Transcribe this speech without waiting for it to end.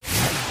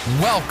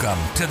Welcome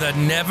to the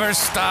Never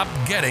Stop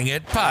Getting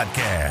It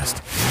podcast,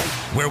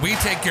 where we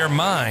take your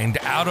mind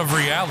out of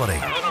reality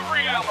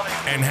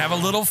and have a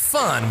little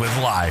fun with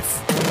life.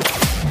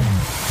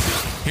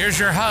 Here's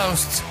your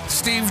hosts,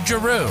 Steve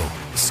Giroux,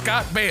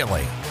 Scott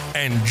Bailey,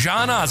 and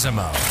John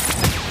Osimo.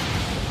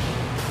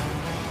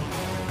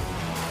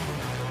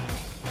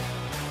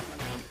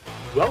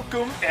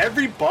 Welcome,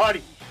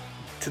 everybody,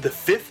 to the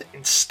 5th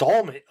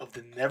installment of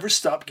the Never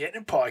Stop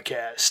Getting It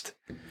podcast.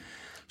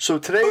 So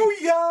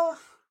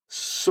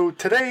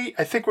today,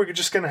 I think we're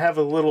just going to have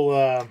a little,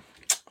 a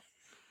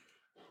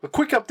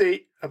quick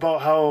update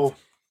about how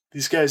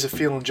these guys are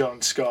feeling, John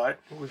and Scott,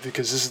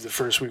 because this is the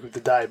first week with the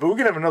diet. But we're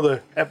going to have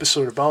another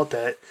episode about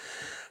that.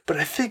 But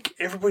I think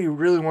everybody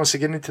really wants to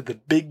get into the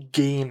big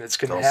game that's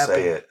going to happen.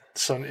 Don't say it.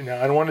 So,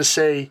 I don't want to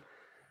say,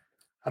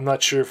 I'm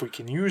not sure if we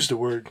can use the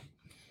word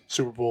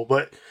Super Bowl,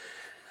 but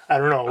I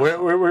don't know.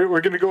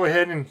 We're going to go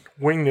ahead and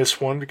wing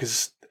this one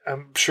because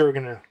I'm sure we're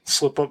going to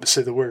slip up and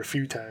say the word a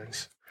few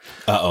times.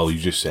 Uh-oh, you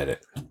just said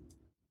it.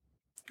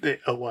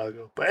 A while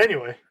ago. But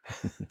anyway,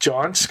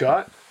 John,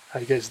 Scott, how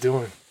you guys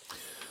doing?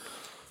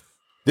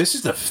 This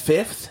is the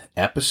 5th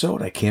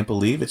episode. I can't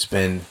believe it's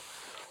been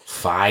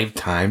 5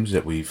 times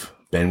that we've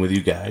been with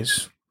you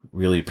guys.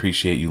 Really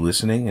appreciate you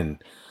listening and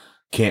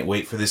can't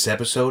wait for this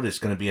episode. It's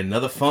going to be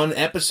another fun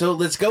episode.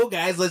 Let's go,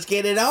 guys. Let's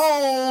get it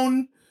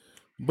on.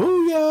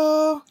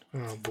 Booyah.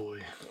 Oh,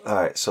 boy. All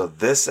right, so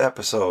this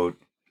episode,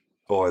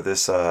 or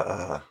this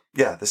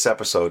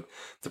episode,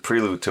 the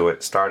prelude to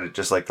it, started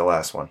just like the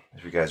last one,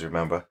 if you guys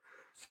remember.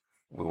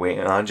 We're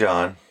waiting on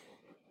John.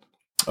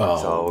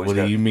 Oh, what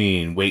do you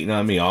mean? Waiting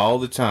on me all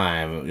the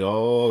time.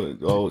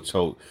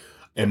 So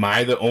am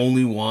I the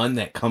only one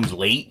that comes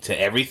late to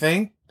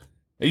everything?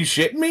 Are you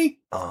shitting me?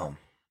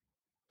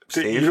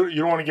 Steve? You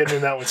don't want to get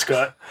into that one,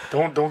 Scott.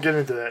 Don't get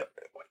into that.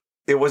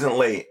 It wasn't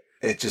late.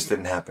 It just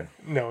didn't happen.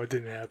 No, it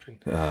didn't happen.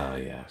 Oh,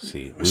 yeah.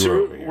 See,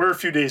 we're a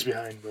few days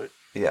behind, but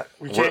yeah,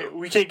 we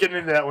can't get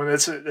into that one.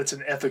 That's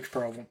an ethics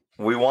problem.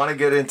 We want to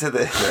get into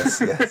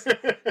this. Yes.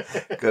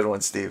 Good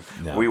one, Steve.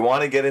 No. We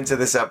want to get into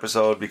this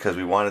episode because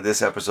we wanted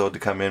this episode to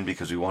come in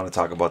because we want to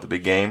talk about the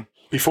big game.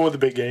 Before the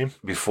big game.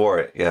 Before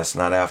it, yes,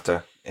 not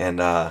after. And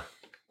a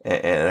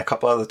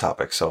couple other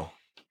topics. So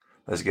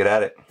let's get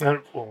at it.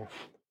 Well,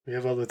 we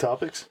have other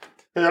topics.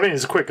 I mean,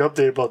 it's a quick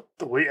update about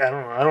the weight. I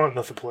don't know. I don't have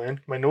nothing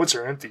planned. My notes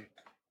are empty.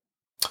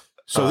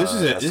 So this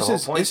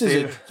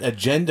is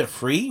agenda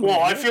free. Well,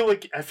 I feel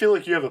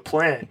like you have a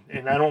plan,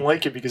 and I don't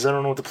like it because I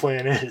don't know what the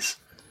plan is.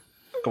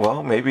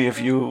 Well, maybe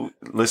if you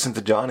listen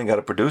to John and got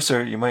a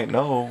producer, you might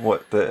know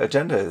what the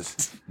agenda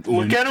is.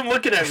 Look at him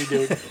looking at me,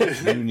 dude.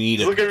 You need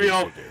Look at me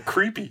all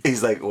creepy.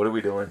 He's like, "What are we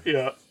doing?"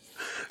 Yeah.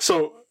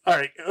 So, all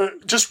right,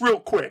 just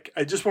real quick.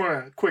 I just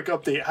want a quick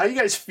update. How you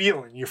guys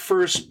feeling?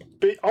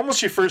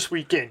 Almost your first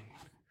weekend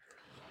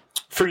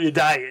for your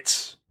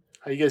diets.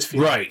 How you guys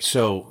feeling? Right.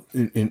 So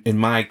in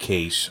my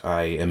case,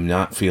 I am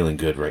not feeling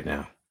good right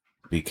now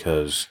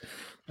because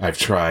I've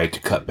tried to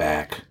cut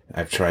back.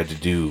 I've tried to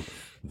do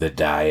the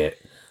diet.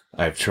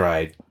 I've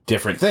tried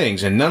different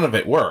things, and none of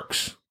it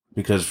works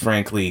because,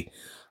 frankly,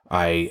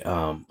 I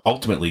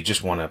ultimately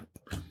just want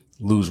to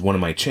lose one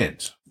of my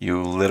chins.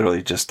 You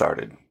literally just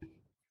started.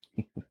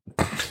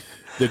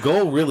 The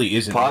goal really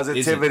isn't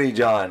positivity,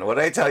 John. What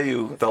did I tell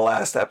you the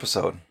last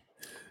episode?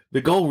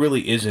 The goal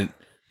really isn't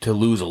to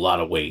lose a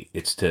lot of weight.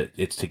 It's to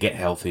get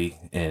healthy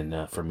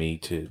and for me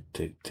to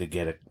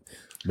get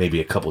maybe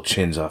a couple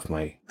chins off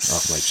my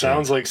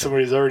Sounds chin. like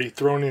somebody's already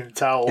thrown in a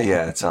towel.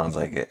 Yeah, it sounds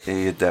like it.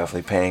 You're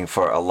definitely paying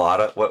for a lot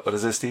of what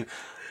is this, Steve?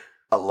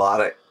 A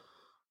lot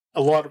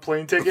of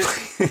plane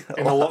tickets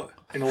and a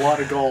lot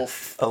of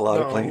golf. A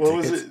lot of plane what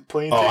tickets. Was it?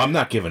 Plane Oh, tickets? I'm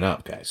not giving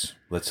up, guys.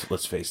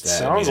 Let's face that.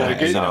 Sounds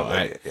like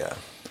it. Yeah.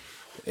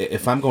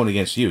 If I'm going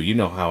against you, you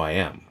know how I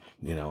am.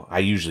 You know, I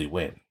usually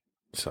win.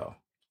 So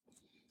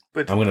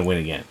But I'm going to win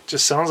again.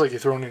 Just sounds like you're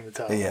throwing in the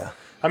towel. Yeah.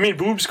 I mean,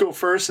 boobs go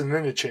first and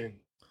then the chin.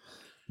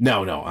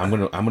 No, I'm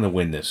gonna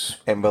win this.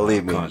 And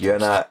believe me, contest. you're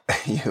not.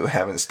 You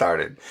haven't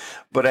started.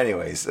 But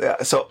anyways,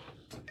 so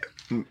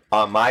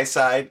on my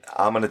side,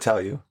 I'm going to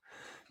tell you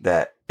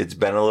that it's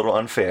been a little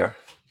unfair.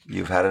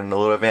 You've had a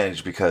little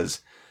advantage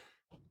because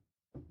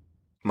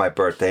my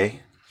birthday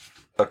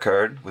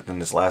occurred within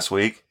this last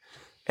week,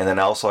 and then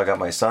also I got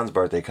my son's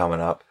birthday coming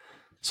up.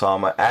 So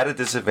I'm at a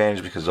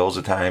disadvantage because those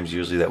are times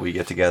usually that we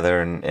get together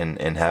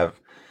and have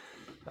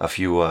a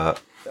few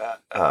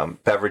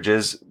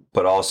beverages,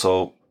 but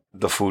also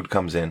the food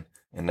comes in,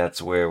 and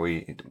that's where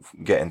we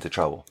get into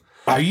trouble.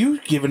 Are you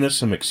giving us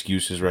some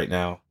excuses right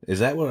now? Is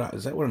that what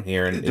I'm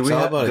hearing? Do we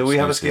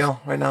have a scale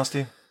right now,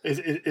 Steve? Do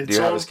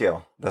you have a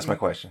scale? That's my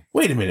question.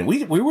 Wait a minute.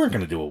 We weren't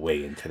going to do a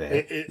weigh-in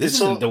today. This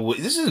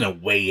isn't a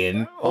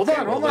weigh-in. Hold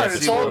on.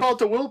 It's all about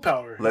the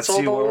willpower. Let's it's all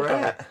see about where we're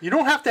willpower. at. You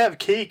don't have to have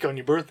cake on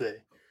your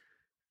birthday.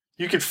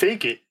 You can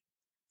fake it.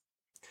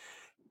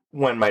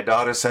 When my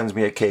daughter sends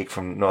me a cake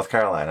from North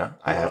Carolina,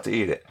 I have to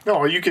eat it. No,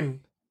 or you can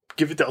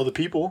give it to other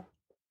people.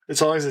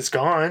 As long as it's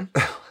gone.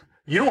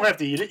 You don't have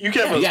to eat it. You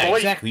can have a bite.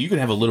 Exactly. You can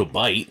have a little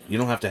bite. You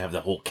don't have to have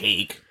the whole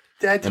cake.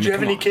 Dad, did you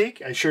have any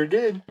cake? I sure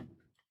did.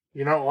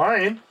 You're not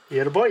lying. You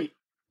had a bite.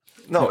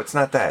 No, it's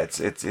not that.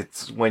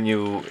 It's when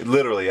you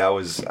literally.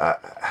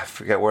 I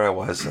forget where I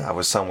was. I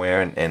was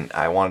somewhere and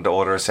I wanted to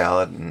order a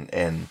salad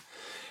and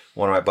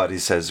one of my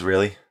buddies says,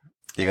 "Really,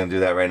 you're gonna do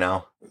that right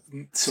now?"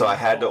 So I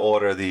had to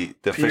order the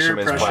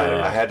fisherman's pressure.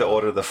 platter. I had to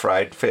order the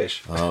fried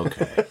fish.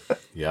 Okay.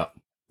 Yep.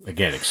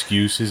 Again,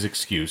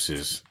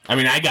 excuses. I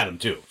mean, I got them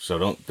too, so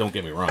don't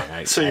get me wrong.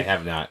 I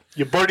have not.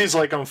 Your buddy's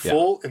like, I'm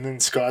full, and then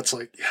Scott's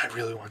like, yeah, I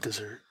really want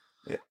dessert.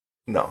 Yeah.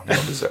 No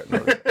dessert. No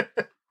dessert.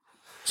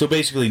 So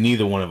basically,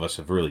 neither one of us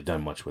have really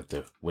done much with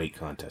the weight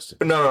contest.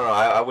 No.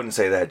 I wouldn't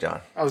say that,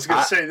 John. I was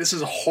going to say, this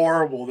is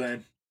horrible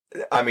then.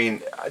 I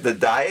mean, the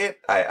diet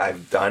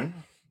I've done.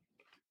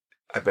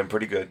 I've been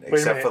pretty good,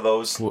 except for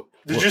those.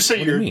 Did you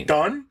say you're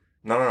done?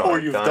 No. Or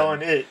you've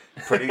done it?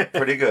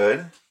 Pretty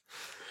good.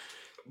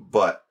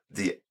 But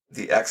the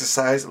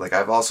exercise, like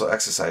I've also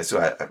exercised too.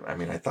 I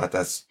mean, I thought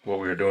that's what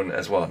we were doing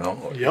as well. No.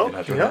 Or you're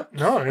not doing that?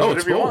 No.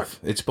 It's both.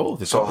 It's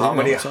both. So how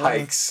many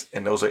hikes?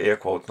 And those are air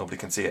quotes. Nobody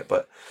can see it,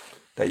 but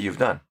that you've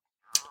done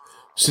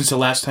since the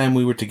last time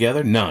we were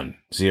together? None.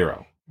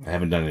 0. I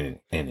haven't done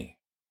any.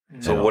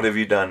 So what have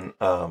you done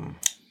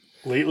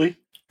lately?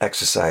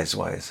 Exercise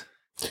wise?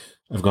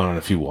 I've gone on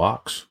a few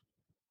walks.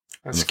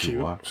 That's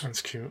cute.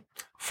 That's cute.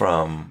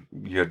 From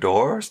your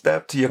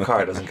doorstep to your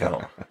car doesn't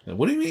count.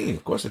 What do you mean?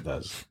 Of course it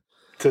does.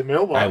 To the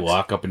mailbox. I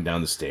walk up and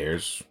down the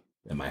stairs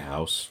at my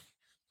house.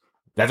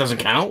 That doesn't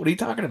count? What are you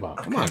talking about?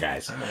 Come on,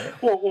 guys.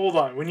 Well, hold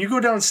on. When you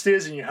go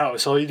downstairs in your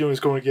house, all you're doing is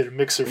going to get a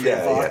mixer for your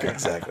vodka. Yeah,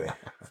 exactly.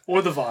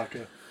 Or the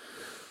vodka.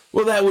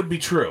 Well, that would be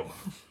true.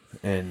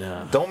 And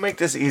don't make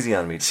this easy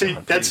on me. See,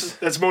 John,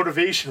 that's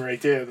motivation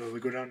right there, though, to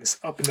go down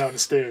up and down the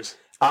stairs.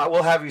 I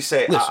will have you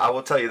say, Listen. I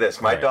will tell you this.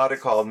 My daughter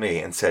called me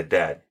and said,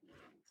 Dad,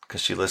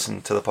 because she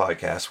listened to the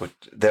podcast, which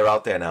they're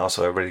out there now,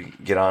 so everybody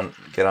get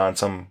on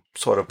some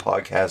sort of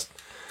podcast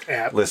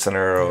app,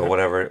 listener or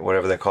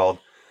whatever they're called,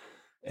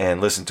 and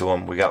listen to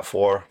them. We got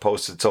 4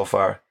 posted so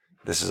far.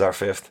 This is our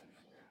 5th.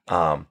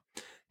 And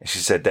she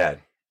said, Dad,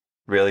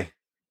 really?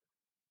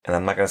 And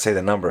I'm not going to say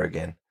the number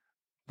again,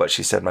 but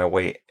she said my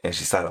weight, and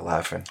she started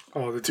laughing.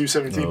 Oh, the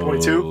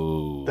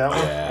 217.2? That one?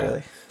 Yeah.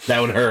 Really?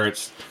 That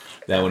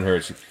one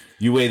hurts.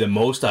 You weigh the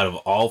most out of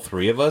all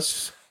 3 of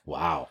us?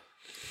 Wow.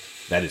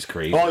 That is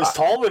crazy. Oh, he's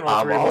taller than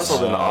all I'm 3 of us.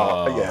 also than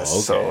all. Yes,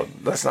 okay. so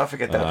let's not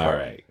forget that All part.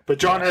 right. But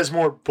John has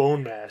more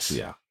bone mass.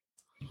 Yeah.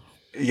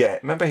 Yeah,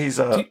 remember he's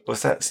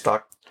what's that?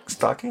 Stocky?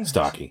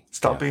 Stocky.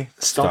 Stumpy? Yeah.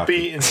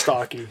 Stumpy and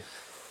stocky.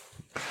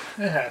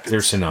 It happens.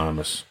 They're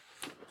synonymous.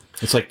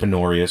 It's like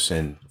penurious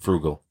and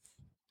frugal.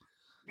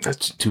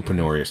 That's 2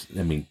 penurious.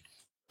 I mean,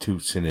 2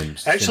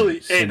 synonyms. Actually,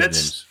 hey,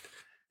 synonyms.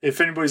 if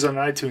anybody's on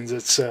iTunes,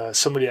 it's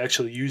somebody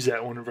actually used that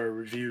in one of our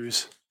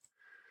reviews.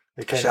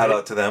 Shout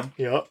out to them.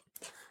 Yep.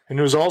 And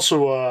there was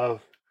also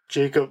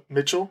Jacob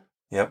Mitchell.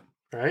 Yep.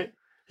 Right?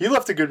 He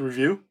left a good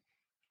review.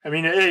 I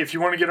mean, hey, if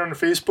you want to get on the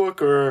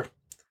Facebook or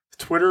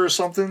Twitter or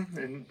something,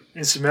 and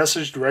instant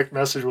message, direct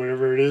message,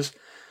 whatever it is,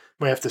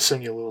 might have to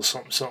send you a little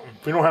something.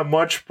 We don't have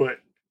much, but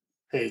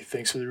hey,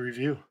 thanks for the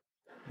review.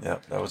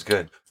 Yep, that was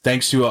good.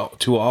 Thanks to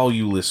all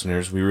you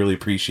listeners. We really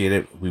appreciate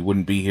it. We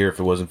wouldn't be here if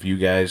it wasn't for you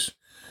guys.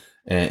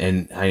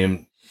 And I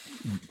am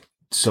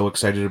so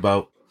excited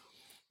about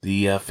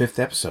the 5th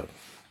episode.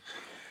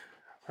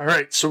 All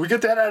right, so we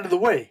get that out of the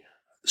way.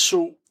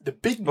 So the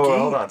big game.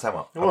 Hold on, time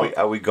out.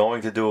 Are we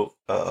going to do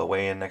a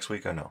weigh-in next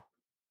week or no?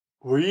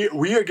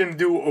 We are going to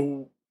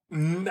do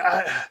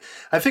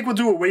I think we'll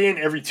do a weigh-in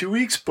every 2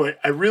 weeks, but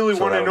I really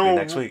want to know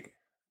next week.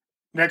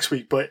 Next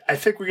week, but I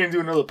think we're going to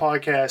do another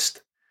podcast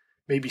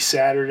maybe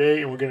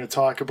Saturday, and we're going to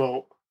talk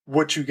about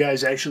what you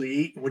guys actually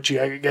eat, what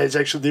you guys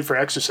actually did for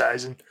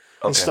exercise and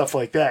stuff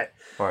like that.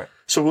 All right.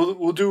 So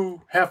we'll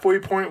do halfway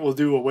point, we'll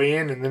do a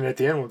weigh-in, and then at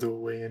the end we'll do a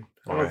weigh-in.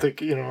 I think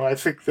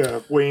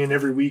the weigh-in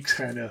every week's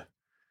kind of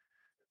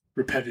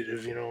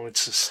repetitive,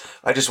 it's just...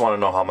 I just want to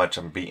know how much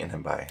I'm beating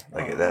him by.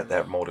 Like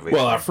that motivation.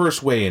 Well, our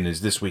first weigh-in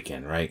is this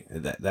weekend, right?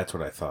 That's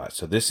what I thought.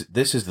 So this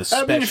is the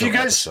special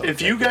episode.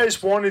 If you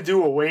guys want to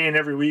do a weigh-in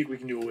every week, we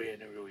can do a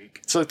weigh-in every week.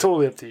 It's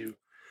totally up to you.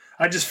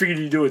 I just figured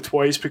you do it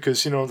twice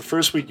because, the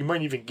first week you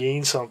might even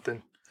gain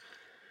something.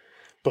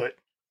 But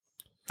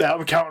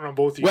I'm counting on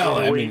both of you. Well,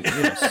 I mean,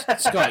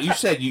 Scott, you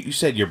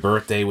said your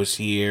birthday was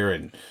here,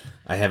 and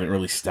I haven't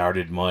really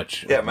started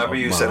much. Yeah, remember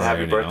you said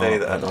happy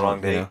birthday on the wrong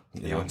day,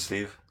 you and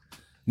Steve?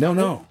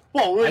 No.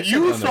 Well,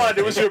 you thought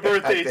it was your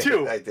birthday,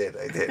 too. I did.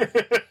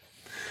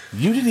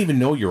 You didn't even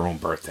know your own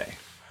birthday.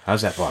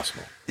 How's that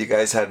possible? You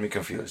guys had me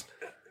confused.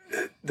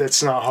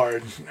 That's not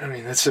hard. I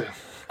mean, that's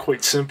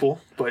quite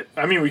simple. But,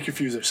 I mean, we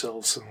confuse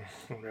ourselves, so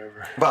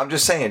whatever. But I'm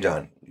just saying,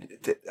 John,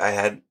 I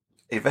had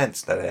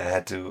events that I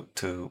had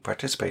to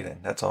participate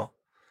in. That's all.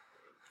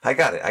 I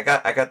got it. I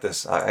got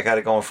this. I got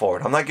it going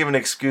forward. I'm not giving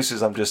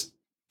excuses. I'm just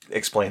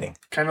explaining.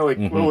 Kind of like,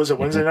 what was it,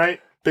 Wednesday night?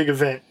 Big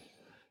event.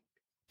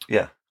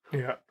 Yeah.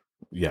 Yeah.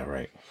 Yeah,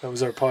 right. That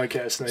was our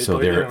podcast night. So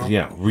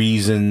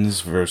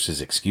reasons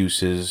versus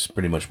excuses,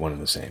 pretty much one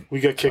and the same.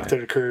 We got kicked to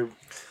the curb.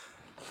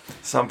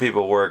 Some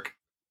people work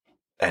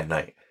at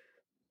night.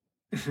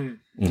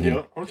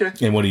 Yeah, okay.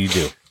 And what do you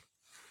do?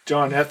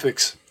 John,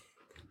 ethics.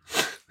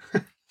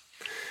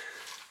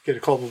 Got to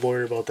call the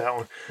lawyer about that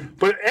one.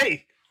 But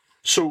hey,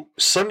 so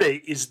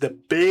Sunday is the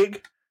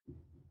big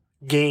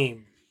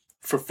game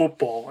for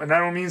football. And I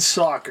don't mean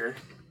soccer,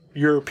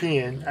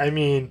 European. I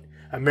mean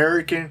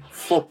American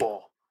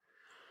football.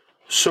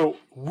 So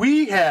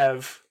we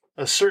have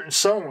a certain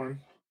someone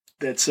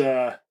that's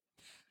in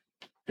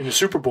the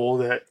Super Bowl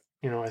that,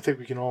 I think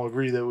we can all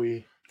agree that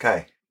we...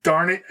 Okay.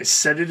 Darn it, I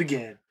said it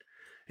again.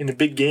 In the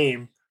big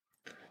game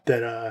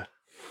that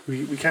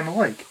we kind of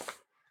like.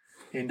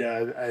 And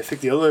I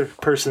think the other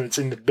person that's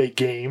in the big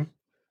game,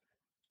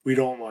 we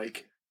don't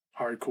like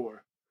hardcore.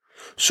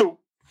 So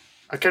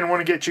I kind of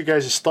want to get you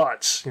guys'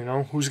 thoughts.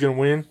 Who's going to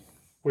win?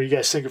 What are you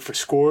guys thinking for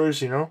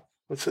scores?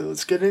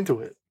 Let's get into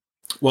it.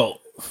 Well,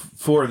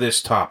 for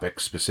this topic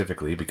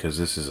specifically, because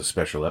this is a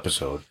special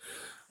episode,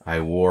 I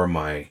wore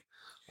my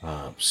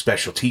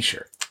special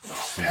T-shirt.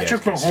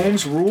 Patrick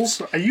Mahomes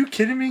rules? Are you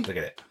kidding me? Look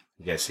at it.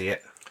 You guys see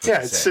it?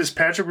 Yeah, it says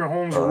Patrick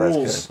Mahomes That's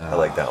rules. good. I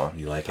like that one.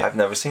 You like it? I've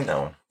never seen that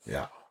one.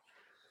 Yeah.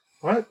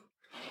 What?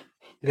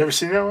 You never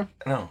seen that one?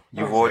 No.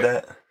 You wore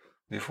that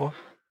before?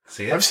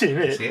 See it? I've seen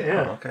it. See it?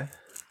 Yeah. Oh, okay.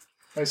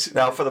 I see.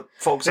 Now, for the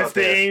folks If out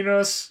they there, ain't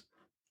us.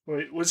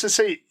 Wait, what's it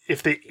say?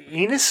 If they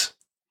ain't us?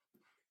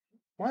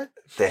 What?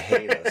 they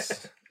hate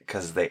us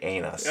because they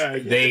ain't us.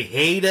 They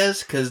hate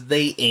us because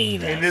they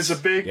ain't us. And there's a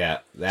big... Yeah,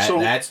 So-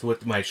 that's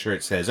what my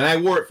shirt says. And I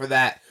wore it for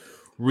that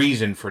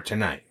reason for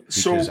tonight.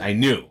 Because I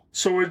knew.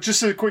 So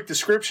just a quick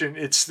description.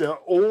 It's the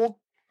old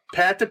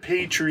Pat the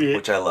Patriot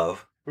Which I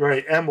love.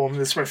 right emblem.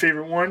 That's my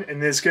favorite one.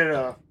 And it's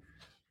got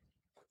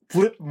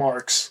lip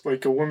marks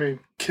like a woman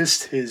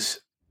kissed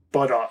his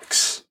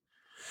buttocks.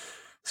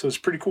 So it's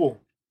pretty cool.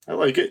 I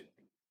like it.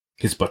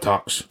 His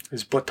buttocks.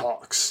 His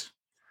buttocks.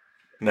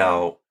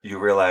 Now, you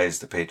realize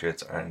the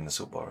Patriots aren't in the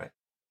Super Bowl, right?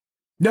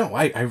 No,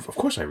 I of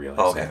course I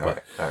realized Okay, that. all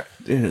right. All right.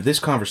 But this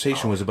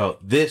conversation was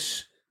about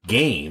this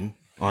game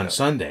on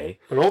Sunday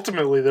But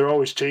ultimately, they're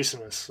always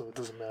chasing us, so it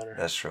doesn't matter.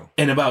 That's true.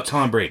 and about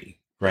Tom Brady,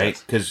 right?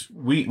 Yes. Because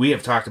we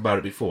have talked about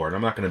it before, and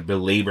I'm not going to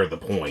belabor the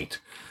point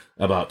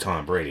about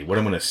Tom Brady. What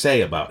I'm going to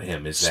say about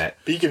him is that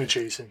Speaking of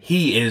chasing,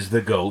 he is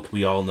the GOAT.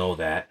 We all know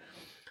that.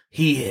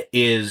 He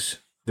is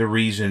the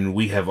reason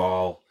we have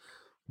all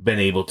been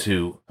able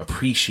to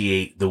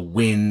appreciate the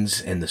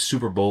wins and the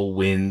Super Bowl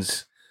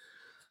wins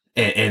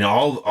and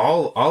all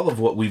of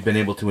what we've been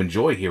able to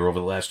enjoy here over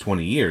the last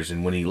 20 years.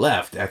 And when he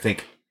left, I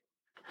think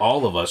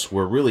all of us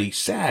were really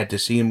sad to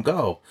see him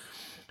go.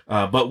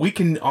 But we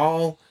can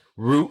all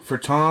root for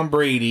Tom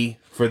Brady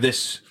for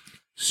this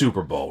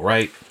Super Bowl,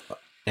 right?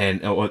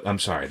 And I'm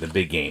sorry, the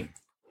big game,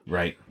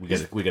 right? We got.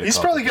 he's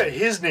probably got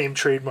his name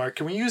trademarked.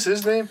 Can we use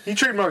his name? He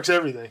trademarks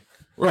everything.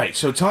 right.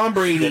 So Tom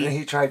Didn't Brady.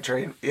 he try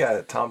trade?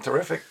 Yeah, Tom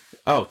Terrific.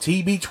 Oh,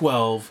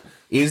 TB12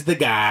 is the I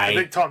guy.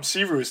 think Tom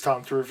Seaver was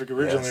Tom Terrific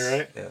originally, Yes,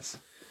 right? Yes.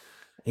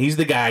 He's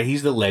the guy.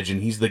 He's the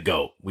legend. He's the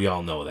GOAT. We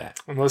all know that.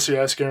 Unless you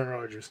ask Aaron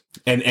Rodgers.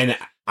 And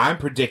I'm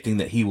predicting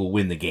that he will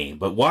win the game.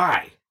 But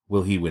why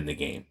will he win the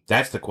game?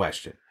 That's the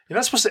question. You're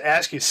not supposed to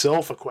ask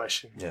yourself a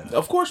question. Yeah.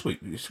 Of course, you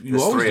There's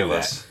always three do of that.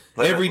 us.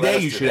 Every Let day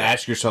us you do should that.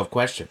 ask yourself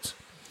questions.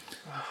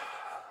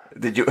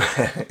 Did you?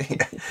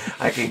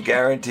 I can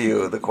guarantee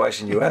you the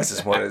question you asked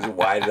this morning is,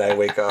 why did I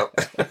wake up?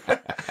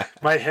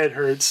 My head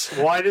hurts.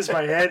 Why does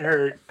my head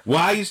hurt?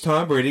 Why is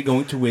Tom Brady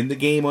going to win the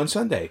game on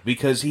Sunday?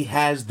 Because he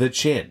has the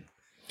chin.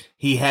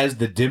 He has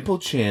the dimple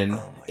chin.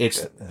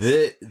 It's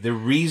the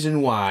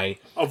reason why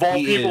Of all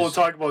he people is to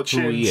talk about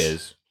who he chins,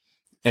 is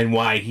and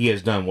why he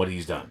has done what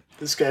he's done.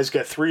 this guy's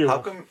got 3 of How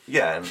them. come?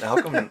 Yeah, and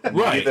how come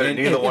Right. neither and, one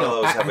you of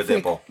know, those have I a think-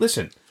 dimple?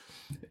 Listen,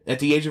 at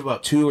the age of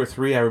about 2 or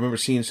 3, I remember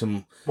seeing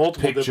some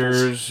Multiple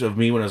pictures of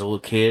me when I was a little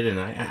kid, and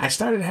I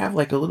started to have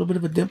like a little bit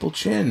of a dimple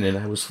chin, and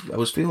I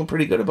was feeling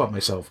pretty good about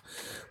myself.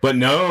 But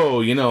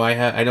no,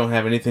 I don't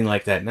have anything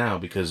like that now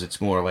because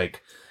it's more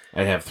like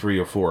I have 3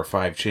 or 4 or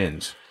 5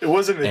 chins. It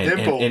wasn't a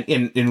dimple.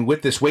 And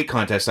with this weight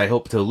contest, I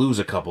hope to lose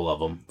a couple of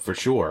them for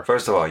sure.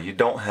 First of all, you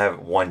don't have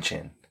one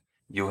chin.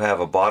 You have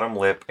a bottom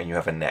lip and you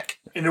have a neck.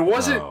 And it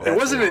wasn't No, it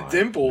wasn't a that's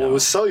dimple, no. it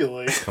was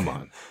cellulite. Come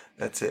on.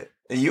 That's it.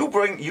 You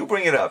bring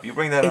it up. You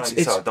bring that It's- on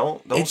yourself.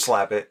 Don't it's-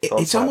 slap it.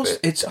 Don't It's slap almost it.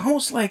 it's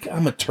almost like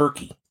I'm a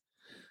turkey.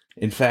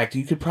 In fact,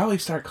 you could probably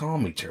start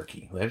calling me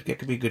Turkey. That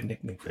could be a good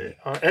nickname for me.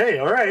 Hey,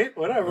 all right,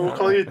 whatever. We'll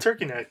call you a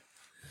turkey neck.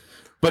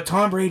 But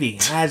Tom Brady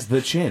has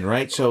the chin,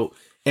 right? So,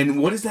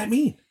 and what does that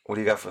mean? What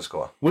do you got for a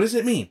score? What does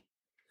it mean?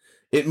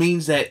 It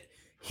means that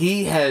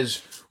he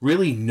has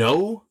really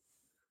no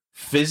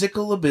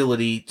physical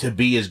ability to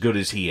be as good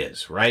as he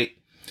is, right?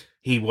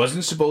 He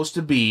wasn't supposed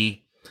to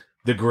be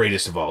the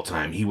greatest of all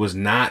time. He was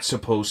not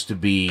supposed to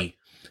be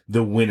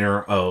the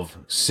winner of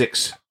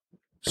 6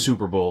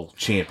 Super Bowl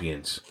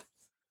champions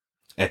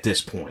at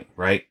this point,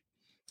 right?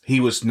 He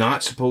was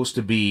not supposed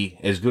to be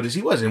as good as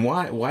he was. And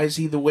why is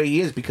he the way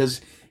he is?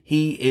 Because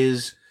he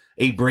is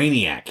a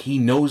brainiac. He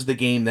knows the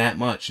game that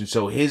much. And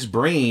so his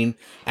brain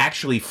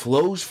actually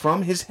flows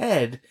from his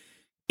head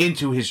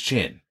into his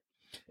chin.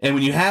 And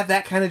when you have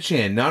that kind of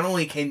chin, not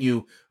only can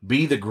you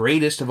be the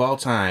greatest of all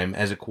time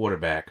as a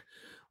quarterback,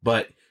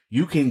 but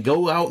you can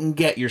go out and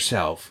get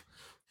yourself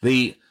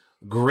the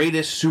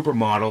greatest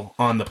supermodel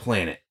on the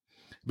planet.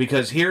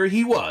 Because here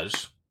he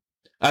was,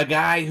 a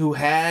guy who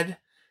had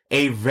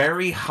a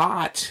very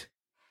hot,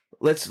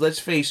 let's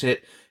face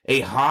it,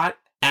 a hot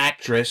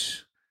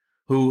actress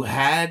who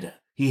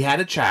he had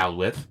a child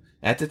with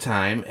at the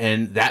time,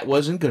 and that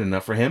wasn't good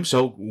enough for him.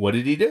 So what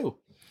did he do?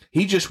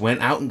 He just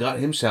went out and got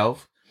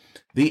himself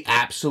the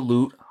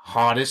absolute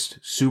hottest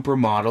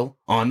supermodel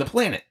on the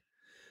planet.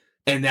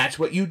 And that's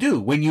what you do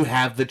when you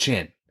have the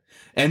chin.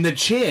 And the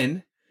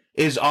chin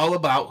is all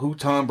about who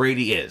Tom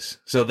Brady is.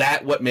 So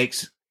that's what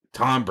makes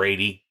Tom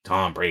Brady,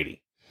 Tom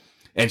Brady.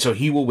 And so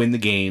he will win the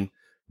game.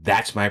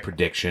 That's my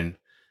prediction.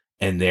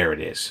 And there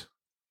it is.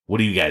 What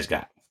do you guys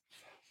got?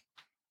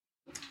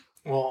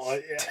 Well,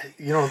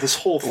 this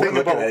whole We're thing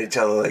looking about at each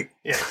other like,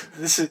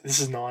 this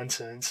is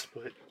nonsense.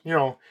 But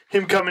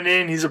him coming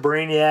in, he's a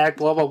brainiac,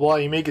 blah blah blah.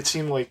 You make it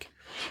seem like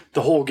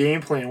the whole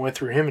game plan went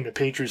through him and the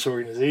Patriots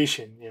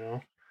organization.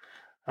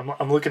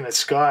 I'm looking at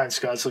Scott, and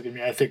Scott's looking at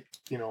me. I think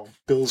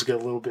Bill's got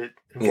a little bit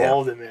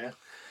involved in that.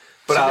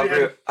 but I'll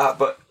agree.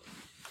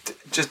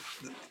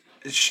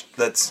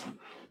 Let's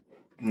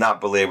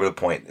not belabor the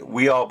point.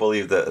 We all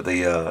believe the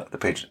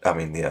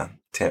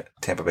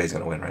Tampa Bay is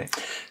going to win, right,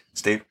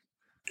 Steve?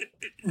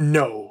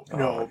 No,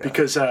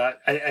 because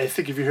I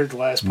think if you heard the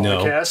last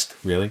podcast,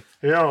 Really?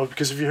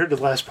 Because if you heard the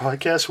last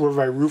podcast,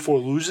 whoever I root for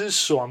loses,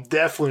 so I'm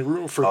definitely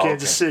rooting for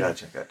Kansas City.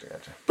 Gotcha.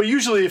 But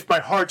usually, if my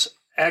heart's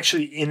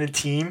actually in a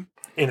team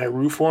and I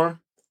root for them,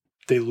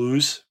 they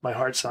lose. My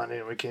heart's not in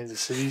it with Kansas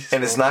City. So.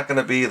 And it's not going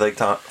to be like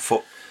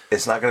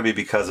it's not going to be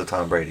because of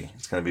Tom Brady.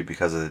 It's going to be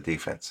because of the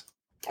defense.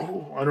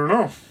 Oh, I don't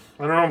know.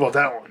 I don't know about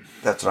that one.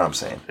 That's what I'm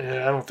saying.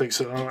 Yeah, I don't think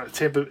so.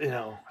 Tampa,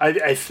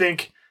 I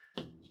think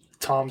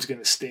Tom's going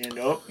to stand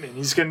up and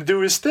he's going to do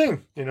his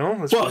thing.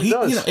 That's what he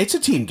does. It's a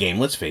team game.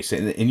 Let's face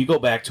it. And you go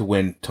back to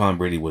when Tom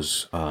Brady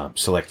was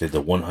selected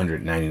the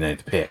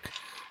 199th pick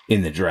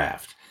in the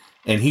draft,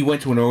 and he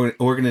went to an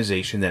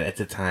organization that at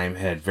the time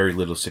had very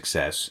little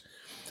success.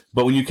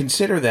 But when you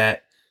consider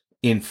that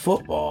in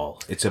football,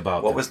 it's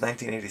about what was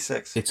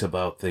 1986? It's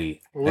about little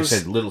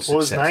success. What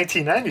was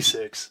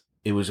 1996?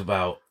 It was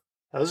about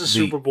that was a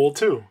Super Bowl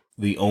too.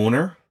 The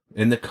owner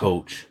and the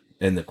coach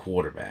and the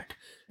quarterback.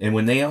 And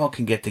when they all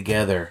can get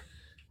together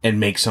and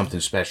make something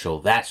special,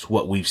 that's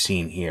what we've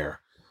seen here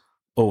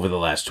over the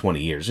last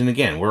 20 years. And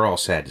again, we're all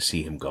sad to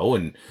see him go,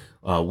 and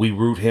we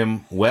root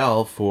him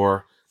well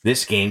for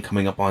this game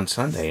coming up on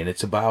Sunday. And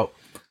it's about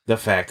the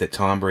fact that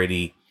Tom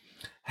Brady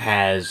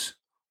has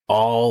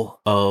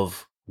all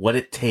of what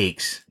it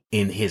takes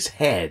in his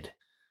head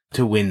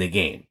to win the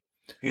game.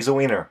 He's a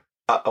winner.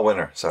 A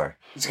winner, sorry.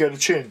 He's got a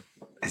chin.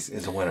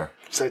 He's a winner.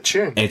 It's that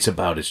chin. It's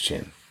about his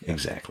chin.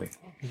 Exactly.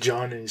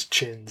 John and his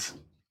chins.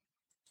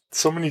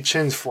 So many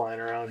chins flying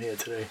around here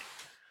today.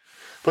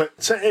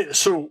 But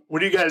so what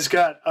do you guys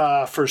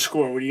got for a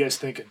score? What are you guys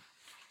thinking?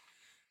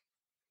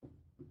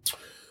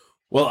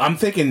 Well, I'm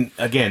thinking,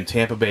 again,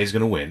 Tampa Bay is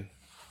going to win.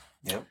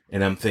 Yep.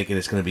 And I'm thinking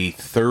it's going to be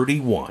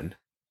 31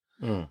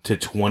 to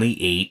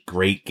 28.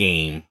 Great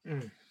game.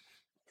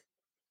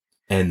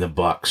 And the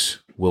Bucs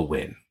will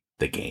win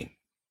the game.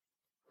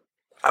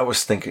 I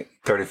was thinking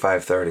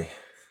 35-30.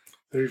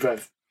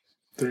 35-30.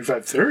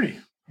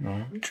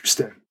 Mm-hmm.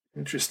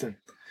 Interesting.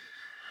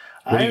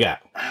 What do you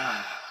got?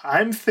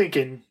 I'm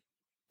thinking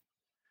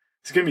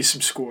there's going to be some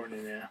scoring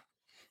in there.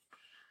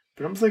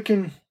 But I'm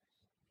thinking...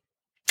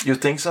 You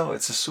think so?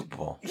 It's a Super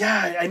Bowl.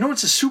 Yeah, I know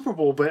it's a Super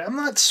Bowl, but I'm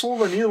not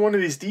sold on either one of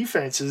these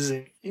defenses.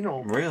 And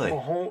Really?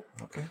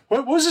 Okay.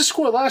 What was the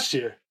score last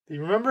year? Do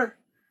you remember?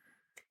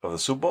 Of the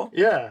Super Bowl?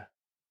 Yeah.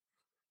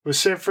 It was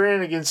San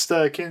Fran against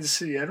Kansas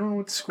City. I don't know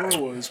what the score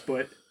was,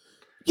 but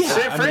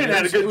San Fran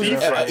had a good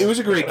defense. It was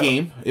a great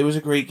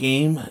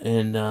game.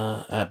 And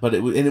but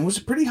it was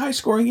a pretty high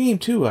scoring game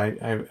too. I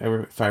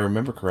if I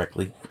remember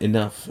correctly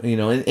enough.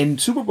 And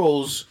Super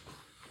Bowls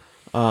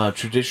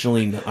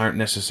traditionally aren't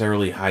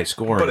necessarily high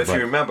scoring. But if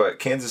you remember,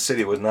 Kansas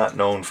City was not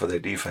known for their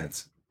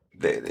defense.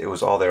 It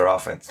was all their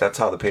offense. That's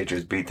how the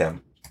Patriots beat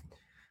them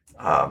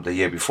the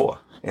year before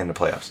in the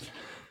playoffs.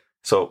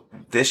 So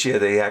this year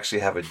they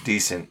actually have a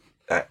decent.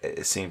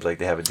 It seems like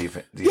they have a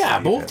decent yeah,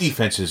 both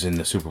defenses in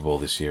the Super Bowl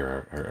this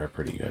year are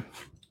pretty good.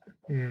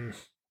 I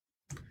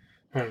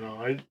don't know.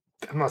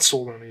 I'm not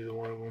sold on either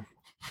one of them.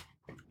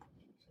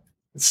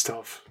 It's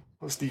tough.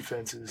 Those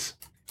defenses.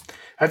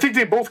 I think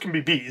they both can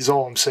be beat, is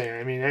all I'm saying.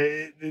 I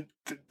mean,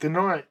 they're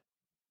not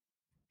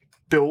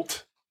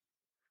built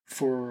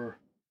for...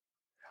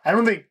 I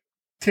don't think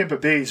Tampa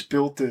Bay is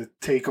built to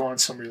take on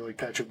somebody like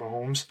Patrick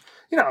Mahomes.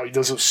 He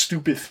does those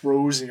stupid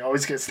throws and he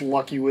always gets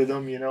lucky with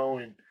them,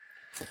 and...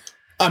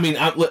 I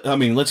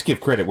mean, let's give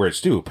credit where it's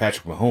due.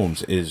 Patrick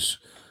Mahomes is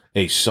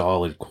a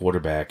solid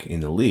quarterback in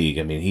the league.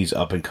 I mean, he's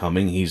up and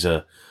coming. He's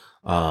a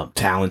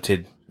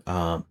talented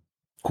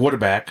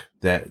quarterback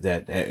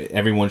that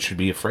everyone should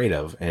be afraid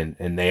of,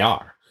 and they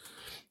are.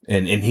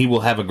 And he will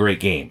have a great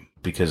game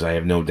because I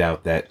have no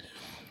doubt that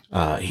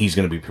he's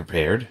going to be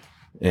prepared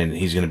and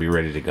he's going to be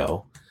ready to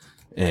go.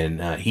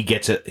 and he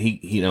gets it.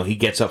 He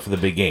gets up for the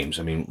big games.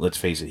 I mean, let's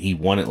face it. He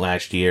won it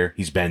last year.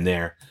 He's been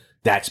there.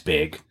 That's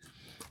big.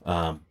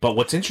 But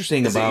what's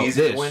interesting about Is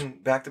it easy this? to win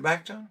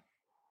back-to-back, John?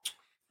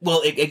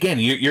 Well, again,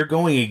 you're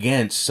going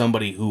against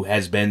somebody who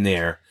has been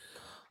there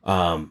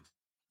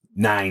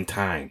 9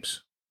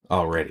 times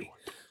already.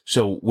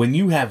 So when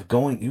you have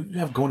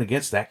going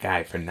against that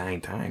guy for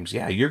 9 times,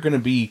 yeah, you're going to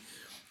be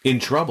in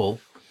trouble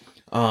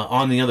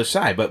on the other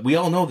side. But we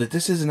all know that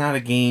this is not a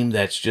game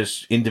that's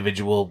just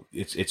individual.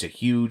 It's a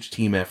huge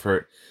team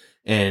effort,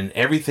 and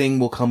everything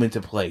will come into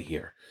play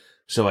here.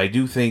 So I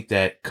do think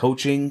that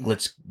coaching,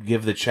 let's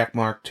give the check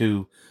mark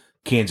to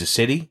Kansas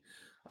City.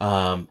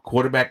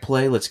 Quarterback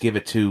play, let's give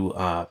it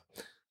to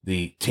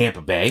the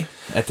Tampa Bay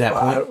at that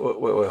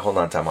point. Wait, hold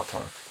on, time out.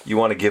 You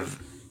want to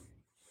give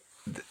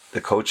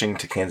the coaching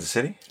to Kansas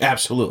City?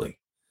 Absolutely.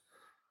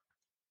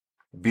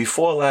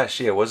 Before last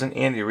year, wasn't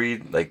Andy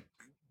Reid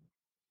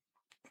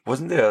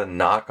wasn't there a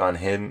knock on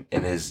him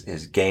in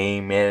his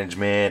game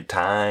management,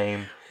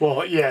 time?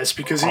 Well, yes,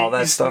 because all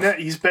that stuff.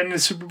 He's been in the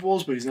Super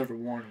Bowls, but he's never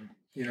won them.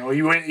 You know,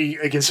 he went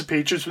against the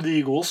Patriots with the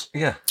Eagles.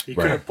 Yeah, he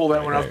couldn't pull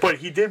that one off, but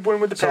he did win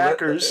with the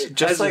Packers.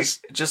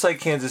 Just like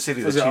Kansas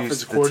City, the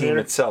Chiefs, the team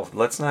itself.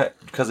 Let's not,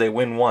 because they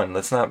win one,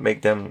 let's not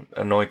make them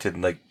anointed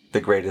like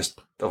the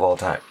greatest of all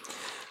time.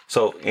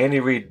 So Andy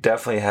Reid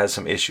definitely has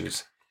some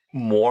issues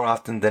more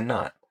often than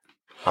not.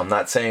 I'm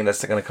not saying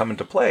that's going to come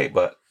into play,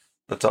 but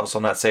let's also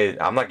not say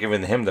I'm not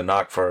giving him the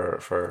knock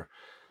for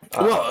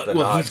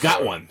he's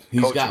got one.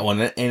 He's got one,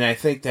 and I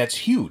think that's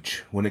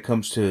huge when it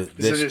comes to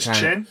this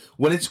kind of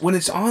when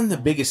it's on the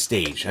biggest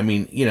stage. I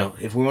mean,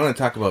 if we want to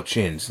talk about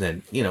chins,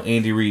 then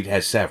Andy Reid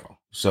has several,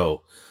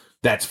 so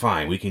that's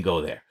fine. We can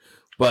go there,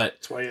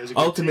 but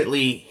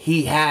ultimately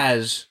he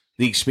has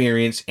the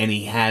experience and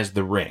he has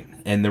the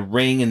ring, and the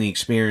ring and the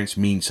experience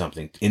mean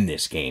something in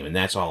this game, and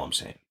that's all I'm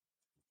saying.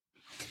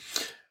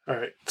 All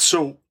right.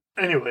 So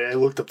anyway, I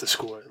looked up the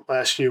score.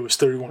 Last year was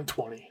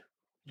 31-20.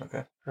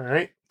 Okay. All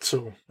right.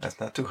 So that's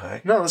not too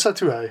high. No, that's not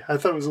too high. I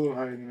thought it was a little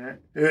higher than that.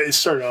 It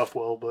started off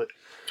well, but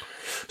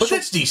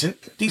that's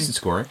decent. Decent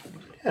scoring.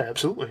 Yeah,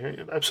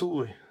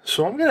 absolutely.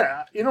 So I'm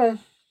gonna,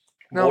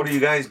 what are you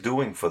guys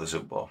doing for the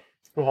Super Bowl?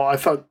 Well, I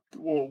thought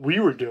what we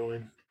were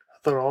doing.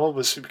 I thought all of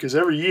us, because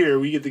every year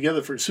we get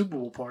together for a Super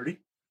Bowl party.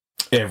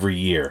 Every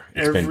year,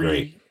 it's been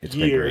great. It's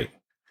been great.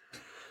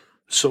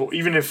 So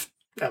even if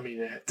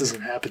it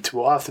doesn't happen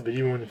too often, but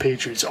even when the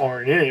Patriots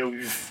aren't in it,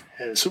 we've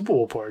had a Super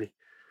Bowl party.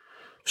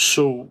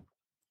 So,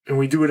 and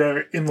we do it at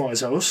our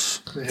in-laws' house.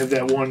 They have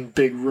that one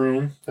big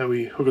room that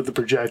we hook up the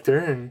projector,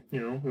 and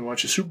we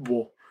watch the Super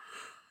Bowl.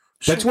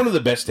 That's one of the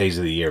best days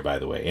of the year, by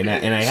the way. And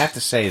I have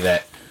to say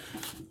that,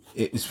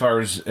 as far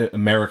as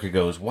America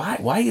goes,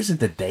 why isn't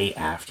the day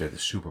after the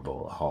Super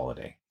Bowl a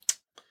holiday?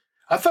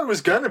 I thought it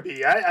was gonna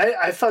be.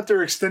 I thought they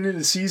were extending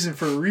the season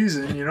for a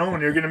reason,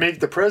 and they're gonna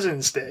make the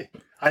President's Day.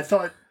 I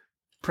thought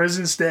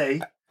President's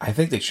Day. I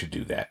think they should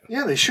do that.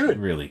 Yeah, they should.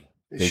 Really.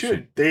 They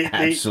should.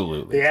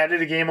 Absolutely. They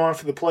added a game on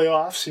for the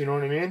playoffs, you know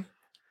what I mean?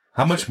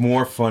 How much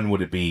more fun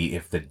would it be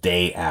if the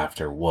day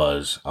after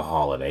was a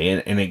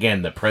holiday? And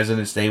again, the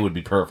President's Day would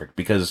be perfect,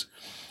 because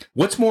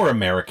what's more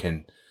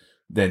American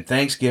than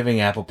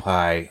Thanksgiving, apple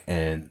pie,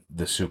 and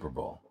the Super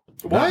Bowl?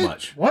 Not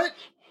much. What?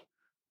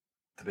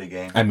 The big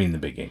game? I mean the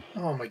big game.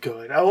 Oh, my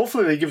God.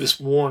 Hopefully they give us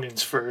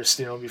warnings first,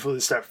 before they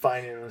start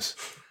fining us.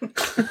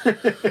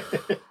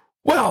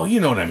 Well, you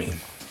know what I mean.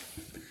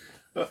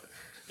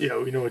 Yeah,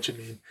 we know what you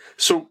mean.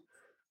 So,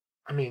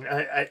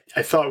 I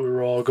thought we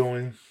were all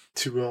going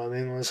to the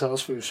in-laws'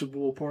 house for the Super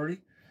Bowl party,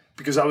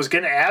 because I was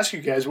going to ask you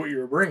guys what you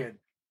were bringing.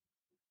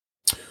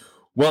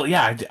 Well,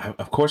 yeah,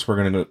 of course we're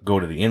going to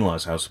go to the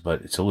in-laws' house,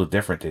 but it's a little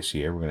different this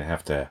year. We're going to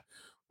have to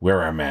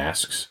wear our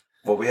masks.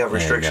 Well, we have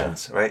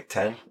restrictions, right?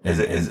 10?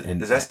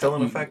 Is that still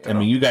in effect? I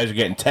mean, you guys are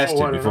getting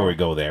tested before we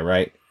go there,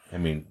 right? I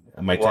mean,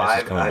 my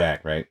test is coming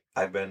back, right?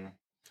 I've been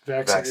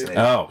vaccinated.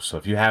 Oh, so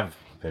if you have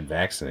been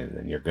vaccinated,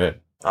 then you're good.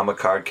 I'm a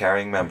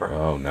card-carrying member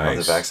of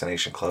the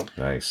vaccination club.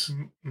 Nice.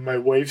 My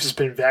wife has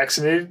been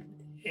vaccinated,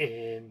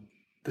 and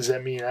does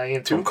that mean I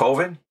am too? From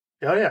COVID?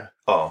 Oh, yeah.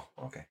 Oh,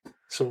 okay.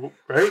 So,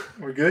 right?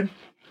 We're good?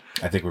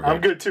 I think we're good.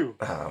 I'm good, too.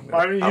 I'm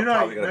probably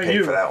going to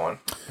pay for that one.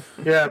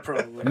 Yeah,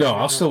 probably. No,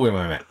 I'll still wear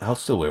my mask. I'll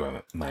still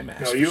wear my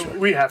mask. No,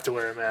 we have to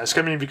wear a mask.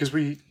 Because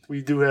we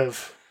do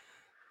have...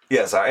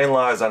 Yes, our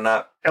in-laws are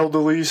not...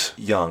 elderlies.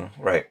 Young,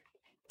 right.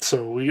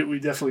 So we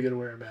definitely got to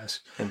wear a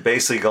mask. And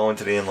basically going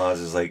to the in-laws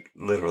is like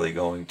literally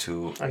going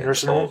to... a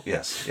nursing home?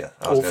 Yes, yeah.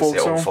 I was going to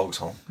say old folks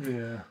home.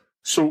 Yeah.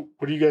 So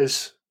what do you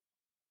guys...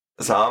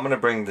 So I'm going to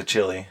bring the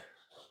chili.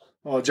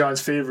 Oh,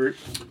 John's favorite.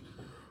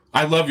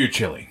 I love your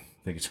chili.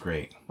 I think it's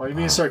great. Why are you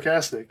being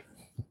sarcastic?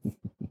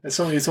 That's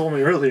something you told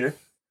me earlier.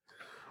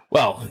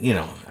 Well,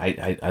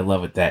 I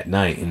love it that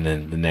night, and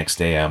then the next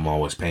day I'm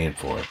always paying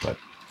for it, but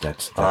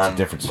that's a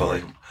different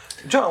story.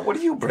 John, what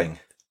do you bring?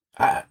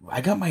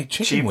 I got my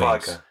chicken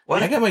wings. Vodka.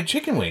 What? I got my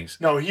chicken wings.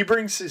 No, he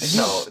brings his...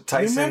 No,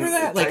 Tyson. Remember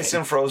that?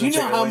 Tyson frozen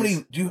chicken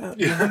wings. Do you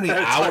know how many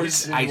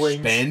hours I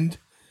spend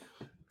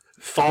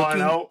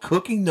Thawing out.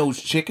 cooking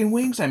those chicken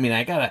wings. I mean,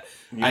 I gotta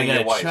mean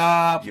your wife.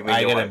 chop. You mean I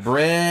your gotta wife.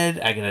 bread.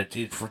 I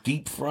gotta for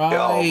deep fry.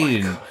 Oh, my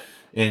and, God.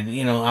 and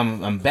you know,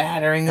 I'm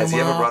battering Has them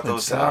he ever up brought and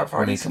those to our stuff. I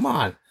mean, parties? come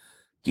on.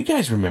 Do you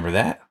guys remember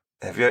that?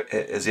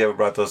 Has he ever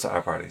brought those to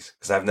our parties?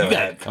 Because I've never You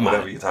got- had come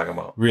whatever on. you're talking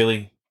about.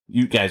 Really?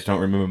 You guys don't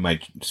remember my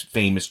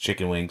famous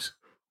chicken wings?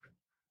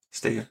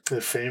 Steve? They're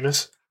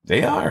famous.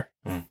 They are.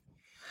 I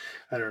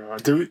don't know.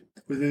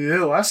 Was it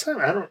the last time?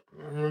 I don't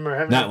remember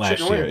having Not last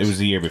chicken year. wings. It was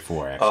the year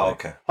before, actually. Oh,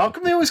 okay. How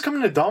come they always come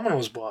in a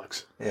Domino's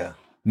box? Yeah.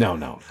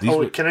 No.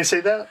 Wait, can I say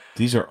that?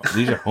 These are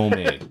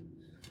homemade.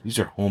 These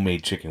are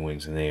homemade chicken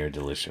wings, and they are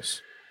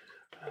delicious.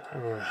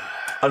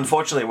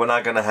 Unfortunately, we're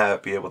not going to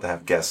be able to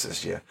have guests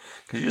this year.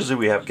 Because usually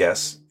we have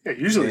guests. Yeah,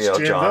 usually You know, it's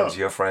jammed John's, up.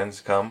 your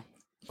friends come.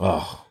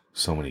 Oh,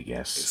 so many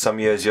guests. Some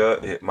years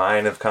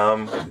mine have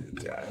come.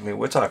 I mean,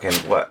 we're talking,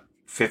 what,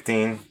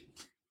 15,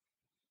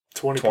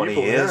 20 20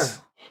 people, years?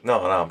 No,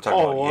 I'm talking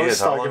Oh, about I was years.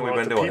 How talking long have we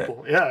about been the doing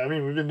people. Yeah, I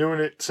mean, we've been doing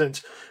it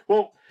since.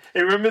 Well,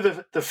 hey,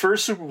 remember the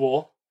first Super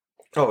Bowl?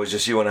 it? Oh, it was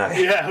just you and I.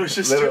 Yeah, it was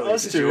just Literally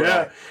us just two. you and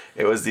Yeah,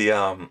 I. It was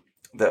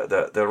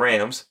the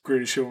Rams.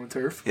 greatest show on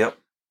turf. Yep.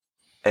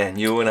 And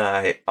you and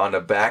I on the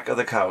back of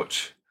the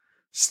couch,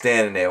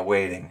 standing there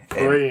waiting. And-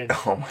 Praying.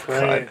 oh my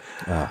Praying.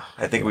 God.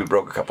 I think we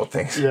broke a couple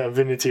things. Yeah,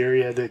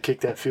 Vinatieri had to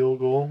kick that field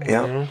goal.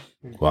 Yeah. You know?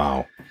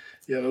 Wow.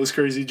 Yeah, that was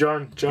crazy.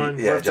 John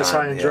Yeah, left us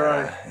high and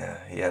dry. Yeah,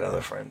 he had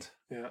other friends.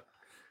 Yeah.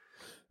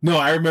 No,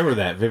 I remember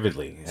that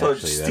vividly. So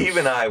actually. Steve That's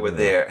and I were one of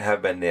there,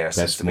 have been there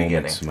since Best the beginning.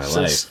 moments of my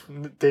life.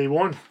 Since day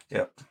one.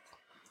 Yep.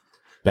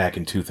 Back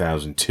in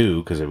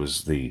 2002, because it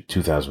was the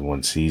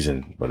 2001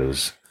 season, but it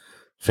was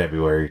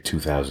February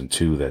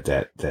 2002 that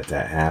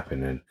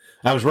happened, and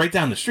I was right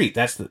down the street.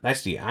 That's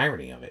the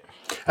irony of it.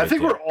 I Right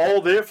think there. we're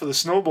all there for the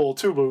Snow Bowl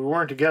too, but we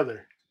weren't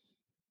together.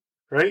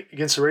 Right?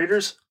 Against the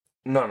Raiders?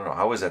 No.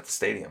 I was at the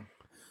stadium.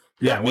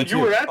 Yeah, me You too.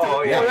 were at the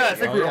Oh, yeah. I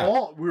think Oh, we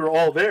yeah. were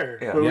all there.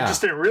 Yeah. But we Yeah.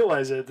 just didn't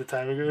realize it at the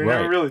time. We Right.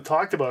 never really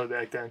talked about it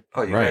back then.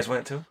 Oh, you Right. guys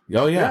went too?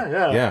 Oh yeah,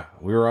 Yeah.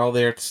 We were all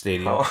there at the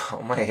stadium. How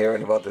am I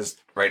hearing about this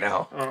right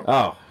now?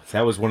 Oh,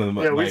 that was one of the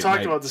Yeah, we my- talked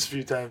my- about this a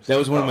few times. That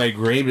was one of my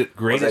greatest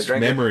drinking?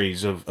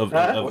 memories of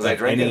Huh? Was I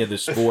drinking? any of the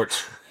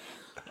sports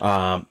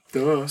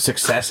Duh.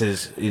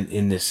 successes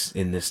in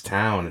this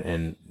town,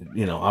 and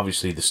you know,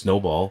 obviously the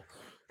snowball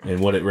and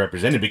what it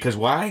represented. Because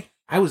why?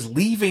 I was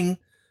leaving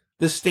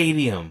the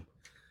stadium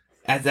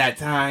at that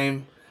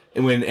time,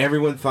 and when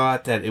everyone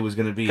thought that it was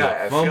going to be God,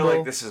 a I fumble, feel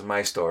like this is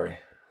my story.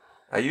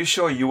 Are you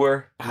sure you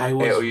were? I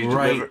was Or you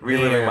right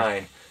reliving there.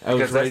 mine? I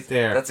was Because right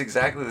there. That's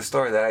exactly the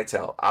story that I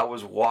tell. I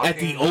was walking At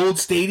the old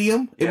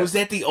stadium? It Yes. was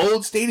at the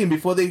old stadium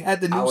before they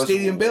had the I new was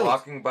stadium built.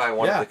 walking by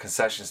one Yeah. of the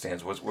concession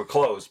stands. We're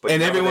closed, but And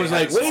remember everyone was they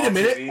had like, the "Wait a small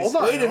minute, TVs? Hold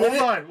on. Wait a minute.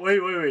 Hold on.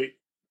 Wait.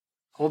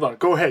 Hold on.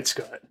 Go ahead,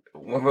 Scott.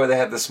 Remember they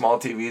had the small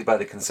TVs by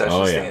the concession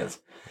Oh, yeah. stands,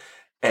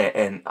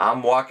 and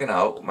I'm walking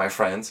out with my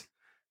friends,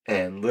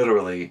 and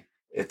literally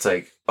it's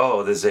like,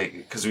 oh,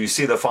 because we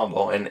see the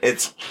fumble, and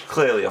it's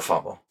clearly a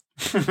fumble.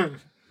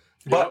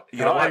 But you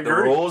know I what? The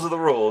agree. rules are the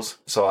rules,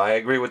 so I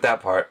agree with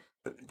that part.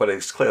 But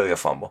it's clearly a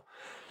fumble,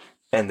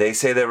 and they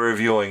say they're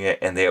reviewing it,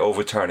 and they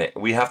overturn it.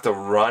 We have to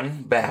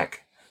run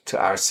back to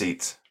our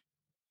seats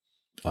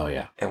Oh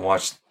yeah. and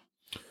watch.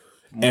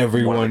 one of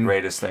Everyone the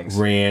greatest things.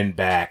 ran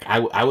back.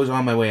 I was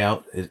on my way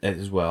out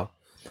as well,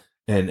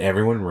 and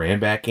everyone ran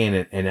back in.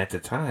 And at the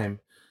time,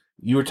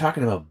 you were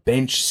talking about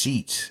bench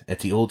seats at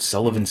the old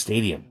Sullivan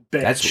Stadium.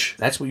 Bench.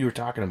 That's what you were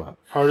talking about.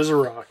 Hard as a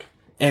rock.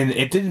 And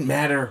it didn't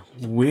matter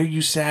where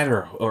you sat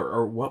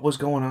or what was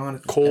going on.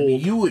 Cold. I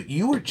mean,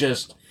 you were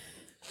just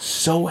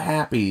so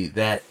happy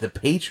that the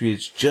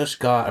Patriots just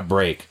got a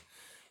break.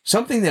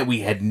 Something that we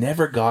had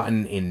never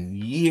gotten in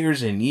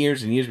years and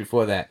years and years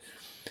before that.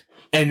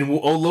 And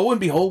lo and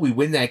behold, we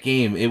win that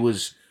game. It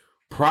was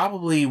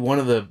probably one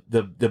of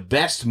the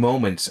best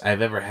moments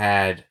I've ever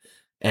had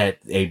at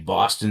a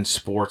Boston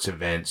sports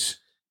event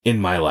in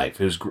my life.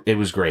 It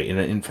was great. And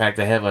in fact,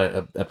 I have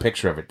a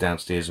picture of it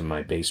downstairs in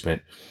my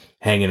basement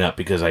hanging up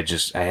because I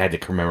had to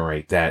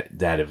commemorate that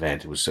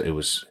event. It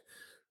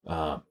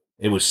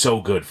was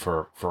so good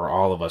for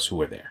all of us who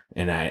were there.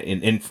 And I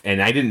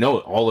didn't know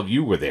all of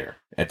you were there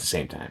at the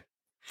same time.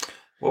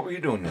 What were you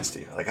doing this,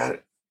 Steve? Like I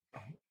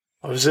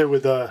was there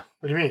with, what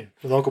do you mean?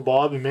 With Uncle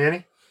Bob and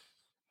Manny?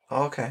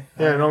 oh, okay.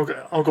 Yeah, and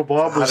Uncle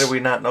Bob How was... did we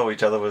not know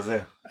each other was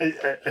there?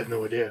 I have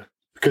no idea.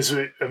 Because,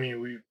 we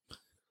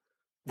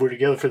were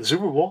together for the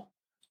Super Bowl.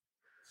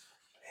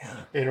 Yeah.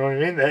 You know what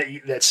I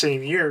mean? That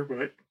same year,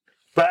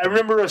 but I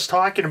remember us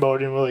talking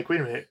about it, and we're like,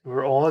 wait a minute, we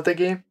were all at that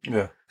game?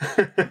 Yeah.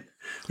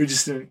 We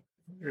just didn't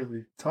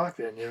really talk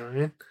then, you know what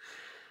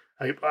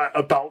I mean?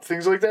 About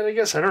things like that, I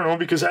guess. I don't know,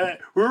 because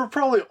we were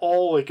probably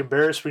all like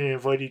embarrassed when you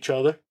invite each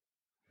other.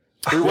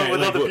 We went Right, with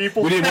like, other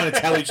people. We didn't want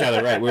to tell each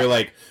other, right? We were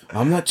like,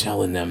 I'm not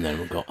telling them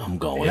that I'm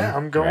going. Yeah,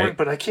 I'm going, right?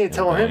 but I can't I'm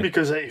tell him going.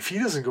 because if he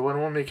doesn't go, I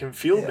don't want to make him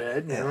feel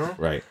bad, you know?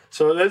 Right.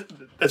 So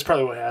that's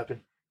probably what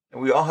happened.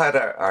 And we all had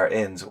our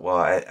ends. Well,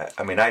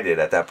 I did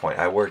at that point.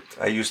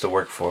 I used to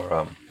work for,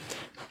 I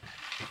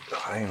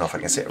don't even know if I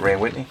can say it, Ray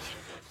Whitney.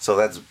 So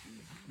that's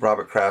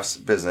Robert Kraft's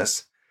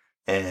business.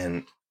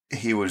 and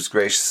he was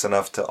gracious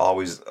enough to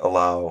always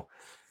allow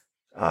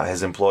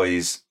his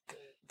employees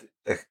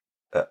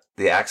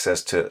the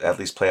access to at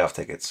least playoff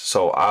tickets.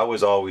 So I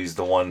was always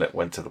the one that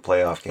went to the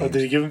playoff games. Oh,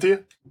 did he give them to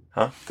you?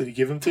 Huh? Did he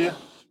give them to you?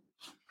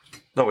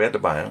 No, we had to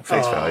buy them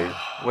face value,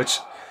 which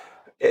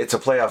it's a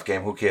playoff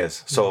game. Who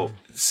cares? So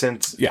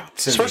since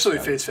Especially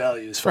face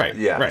value is fine. Right.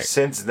 yeah, Right.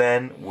 since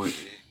then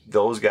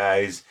those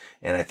guys,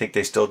 and I think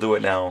they still do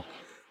it now.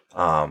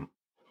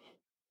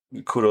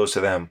 Kudos to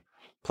them.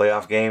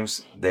 Playoff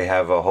games, they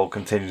have a whole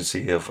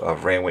contingency of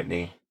Rand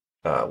Whitney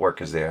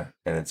workers there,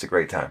 and it's a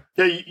great time.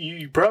 Yeah,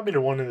 you brought me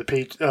to one of the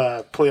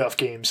playoff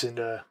games, and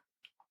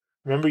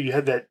remember you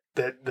had that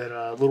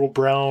little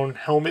brown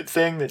helmet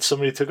thing that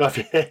somebody took off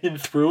your head and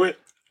threw it.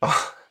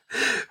 Oh,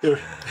 They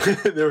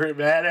were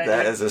mad at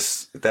that you.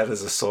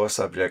 is a sore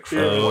subject for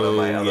one of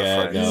my other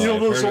friends. You know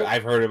No, those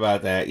I've heard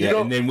about that. Yeah, You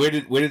know- and then where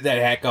did that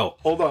hat go?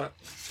 Hold on.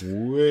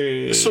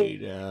 Way So,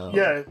 down.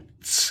 Yeah,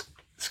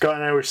 Scott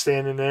and I were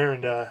standing there,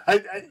 and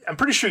I'm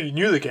pretty sure you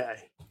knew the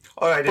guy.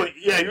 Oh, I did. But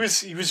yeah, he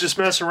was just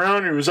messing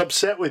around. He was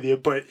upset with you,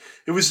 but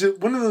it was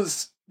one of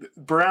those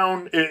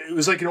brown. It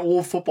was like an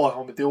old football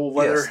helmet, the old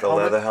leather yes, the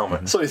helmet. leather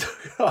helmet. So he took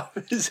it off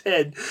his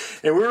head,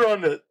 and we were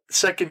on the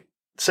second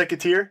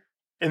tier,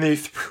 and they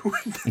threw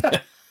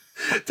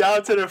it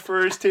down to the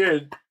first tier.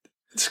 And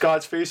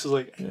Scott's face was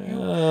like,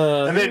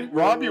 and then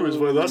Robbie was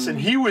with us, and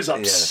he was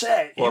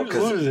upset. Well, he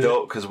was losing.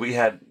 because we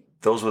had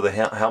those were the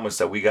helmets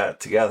that we got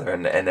together,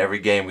 and every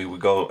game we would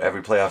go,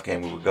 every playoff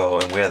game we would go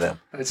and wear them.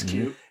 That's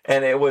cute.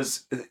 And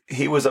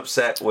he was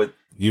upset with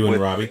You and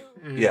with- Robbie?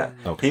 yeah.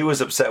 Okay. He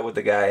was upset with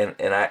the guy,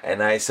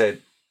 and I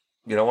said,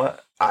 you know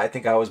what? I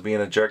think I was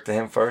being a jerk to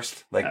him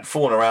first, like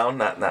fooling around,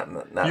 not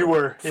You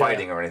were,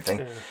 fighting or anything.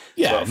 Yeah.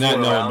 Yeah, So not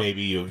fooling knowing around.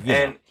 maybe you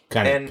And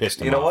kind and of pissed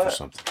him you know off or what?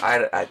 something.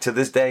 I to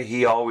this day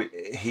he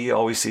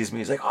always sees me.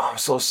 He's like, "Oh, I'm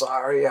so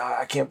sorry.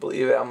 I can't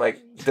believe it." I'm like,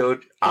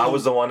 "Dude, I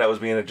was the one that was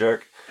being a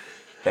jerk,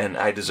 and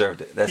I deserved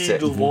it. That's He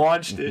it."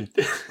 launched it.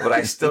 But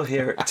I still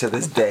hear it to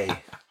this day.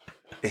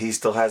 He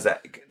still has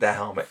that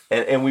helmet,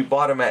 and we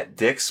bought him at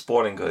Dick's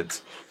Sporting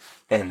Goods,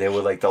 and they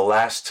were like the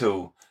last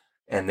two,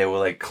 and they were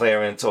like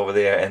clearance over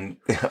there, and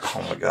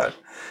oh my god.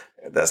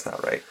 That's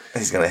not right.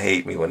 He's gonna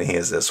hate me when he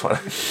hears this one.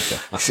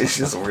 He's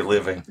just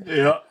reliving.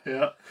 Yeah.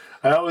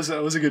 That was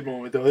a good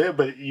moment though. Yeah,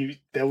 but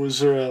that was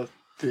the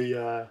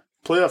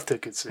playoff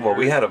tickets. Well,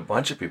 we had a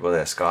bunch of people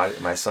there.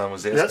 Scott, my son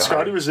was there. Yeah,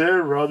 Scotty was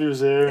there. Robbie was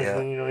there. Yeah.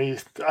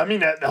 And then,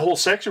 that whole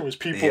section was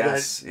people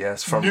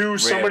yes, from knew Ray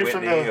somebody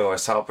from Whitney the or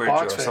Southbridge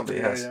Fox or somebody.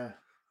 Factory. Yes. Yeah.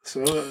 So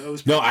that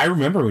was No, I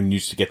remember when you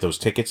used to get those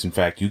tickets. In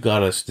fact, you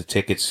got us the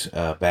tickets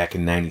back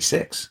in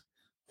 '96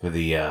 for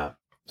the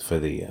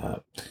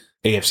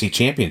AFC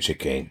Championship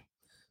game.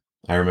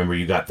 I remember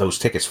you got those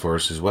tickets for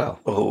us as well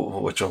Oh,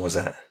 which one was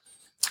that?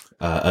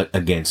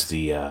 against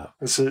the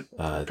That's it.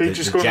 the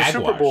Patriots going to the Super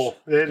Jaguars. Bowl.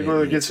 They had to go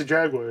Yeah. against the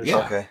Jaguars. Yeah.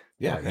 Okay.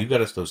 Yeah, Okay. you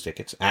got us those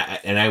tickets,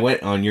 and I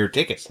went on your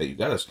tickets that you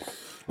got us.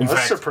 In That's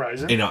fact,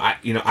 surprising.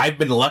 I've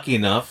been lucky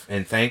enough,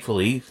 and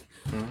thankfully,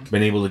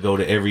 been able to go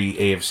to every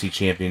AFC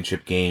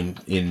Championship game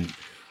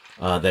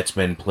that's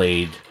been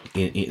played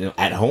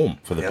at home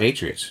for the Yep.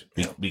 Patriots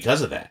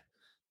because of that.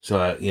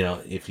 So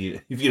if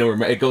you don't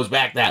remember, it goes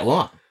back that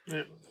long.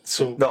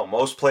 So No,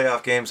 most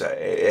playoff games,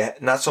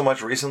 not so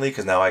much recently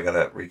because now I got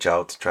to reach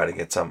out to try to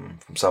get something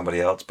from somebody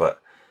else, but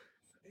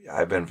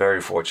I've been very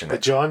but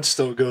fortunate. John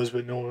still goes,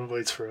 but no one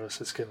invites for us.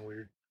 It's kind of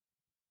weird.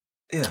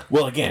 Yeah.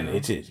 Well, again,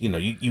 it is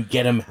you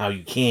get them how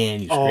you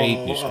can. You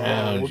scrape, you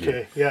scrounge.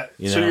 okay. Yeah.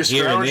 You So know, you're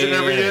here and scrounging there,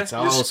 every day? It's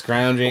all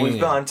scrounging. We've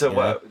gone to you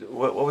know.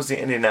 what was the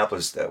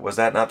Indianapolis? Was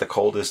that not the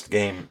coldest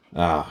game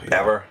Oh, yeah.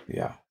 ever?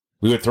 Yeah.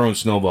 We were throwing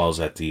snowballs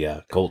at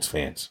the Colts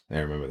fans. I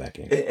remember that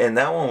game. And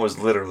that one was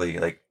literally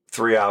like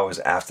 3 hours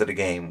after the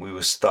game. We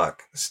were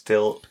stuck,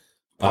 still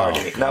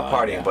partying, not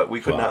God, partying, yeah. but we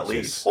could Well, not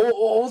leave. just-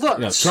 Hold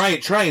on.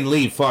 Try and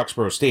leave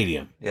Foxborough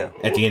Stadium Yeah.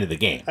 at the end of the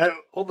game.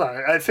 Hold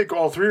on. I think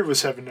all three of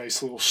us have a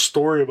nice little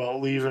story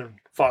about leaving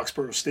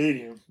Foxborough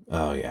Stadium.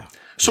 Oh yeah.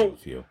 So A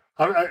few.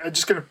 I'm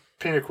just going to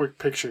paint a quick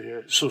picture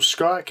here. So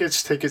Scott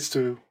gets tickets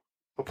to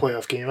a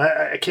playoff game.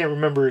 I can't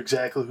remember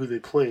exactly who they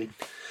played,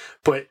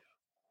 but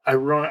I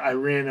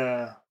ran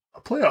a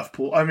playoff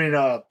pool. I mean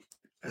a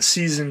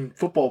season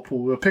football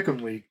pool, a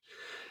pick'em league.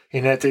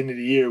 And at the end of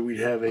the year,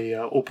 we'd have a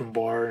open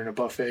bar and a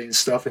buffet and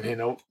stuff, and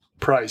hand out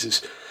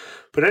prizes.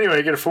 But anyway,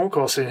 I get a phone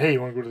call saying, "Hey, you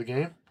want to go to the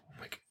game?" I'm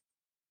like,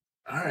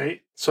 "All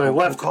right." So I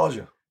left. Who called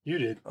you? You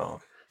did.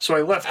 Oh, So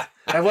I left.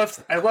 I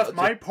left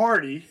my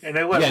party, and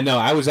I left. Yeah, no,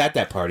 I was at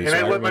that party. And so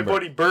I let my remember.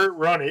 buddy Bert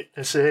run it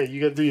and say, "Hey,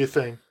 you got to do your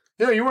thing."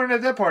 No, you weren't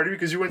at that party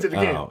because you went to the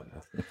game. Oh,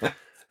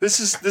 This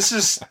is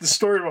the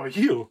story about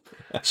you.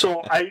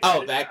 So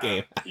that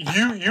game.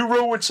 you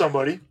rode with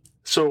somebody.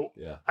 So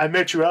Yeah. I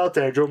met you out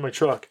there. I drove my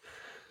truck.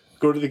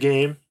 Go to the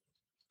game.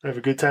 Have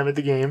a good time at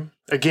the game.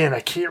 Again, I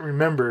can't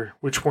remember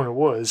which one it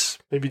was.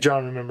 Maybe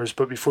John remembers,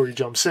 but before he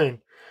jumps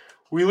in,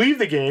 we leave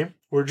the game.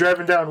 We're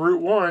driving down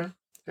Route 1,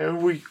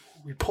 and we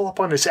pull up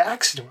on this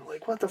accident. We're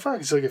like, what the fuck?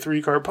 It's like a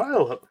 3-car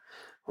pileup.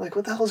 We're like,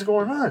 what the hell is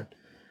going on?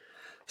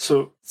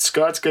 So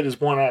Scott's got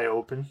his one eye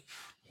open,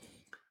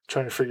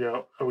 trying to figure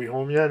out, are we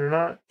home yet or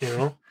not? You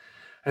know?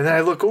 And then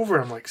I look over,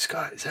 I'm like,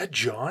 Scott, is that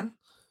John?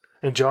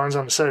 And John's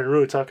on the side of the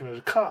road talking to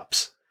the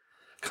cops.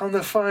 Come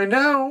to find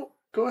out.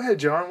 Go ahead,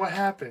 John. What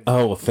happened?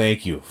 Oh, well,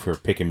 thank you for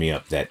picking me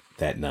up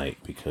that night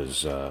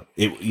because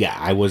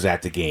I was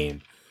at the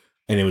game,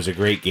 and it was a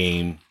great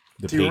game.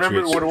 Do you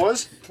remember what it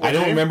was? I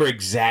don't remember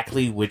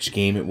exactly which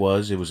game it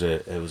was. It was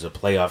a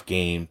playoff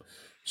game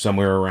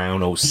somewhere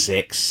around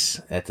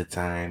 06 at the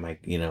time.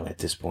 At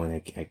this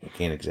point, I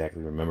can't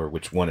exactly remember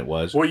which one it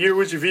was. What year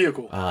was your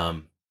vehicle?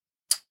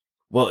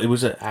 Well, it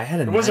was I had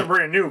a. It wasn't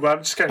brand new, but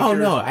I'm just kind of. Oh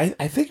curious. no,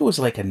 I think it was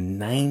like a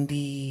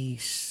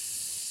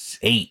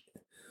 '98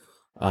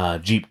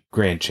 Jeep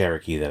Grand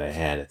Cherokee that I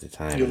had at the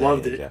time. You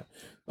loved it.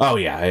 Oh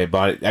yeah, I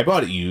bought it. I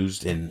bought it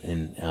used,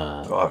 and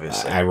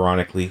obviously,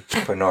 ironically,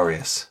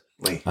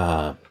 penuriously.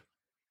 I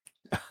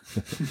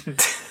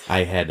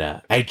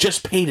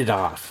just paid it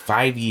off.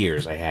 5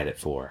 years I had it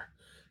for,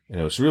 and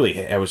I was really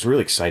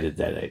excited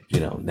that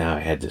now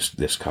I had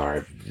this car.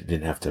 I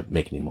didn't have to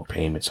make any more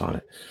payments on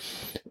it,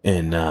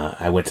 and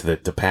I went to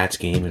the Pats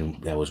game,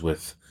 and that was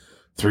with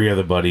 3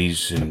 other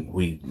buddies, and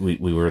we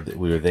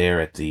were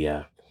there at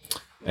the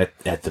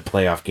at the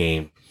playoff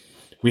game.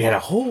 We had a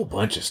whole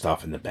bunch of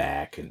stuff in the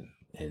back, and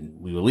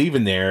we were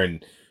leaving there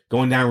and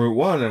going down Route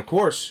 1, and of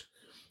course,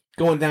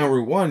 going down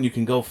Route 1, you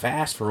can go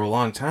fast for a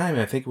long time.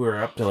 I think we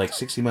were up to like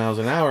 60 miles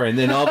an hour, and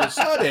then all of a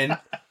sudden, I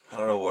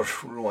don't know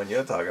what Route 1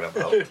 you're talking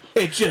about.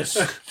 it just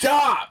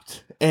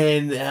stopped,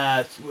 and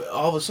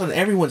all of a sudden,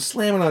 everyone's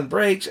slamming on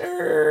brakes,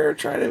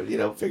 trying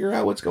to figure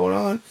out what's going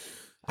on.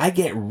 I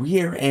get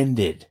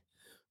rear-ended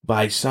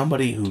by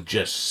somebody who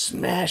just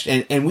smashed,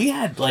 and we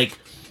had like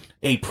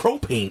a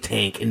propane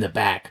tank in the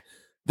back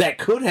that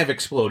could have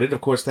exploded.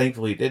 Of course,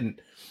 thankfully it didn't.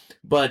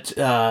 But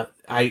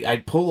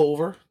I pull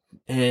over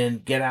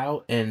and get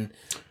out, and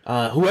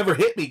whoever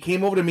hit me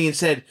came over to me and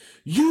said,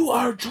 "You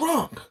are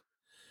drunk."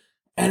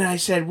 And I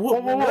said, whoa,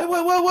 what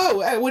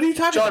are you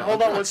talking John, about?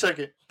 hold on 1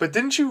 second. But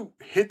didn't you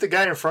hit the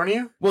guy in front of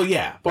you? Well,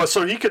 yeah. Well,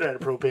 so he could have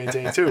had a propane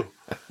tank, too.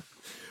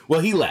 Well,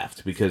 he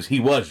left because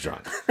he was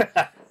drunk.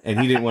 And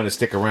he didn't want to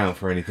stick around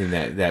for anything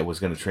that was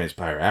going to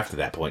transpire after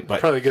that point. But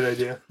probably a good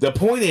idea. The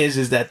point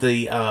is that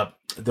the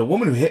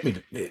woman who hit me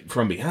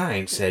from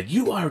behind said,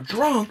 "You are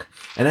drunk,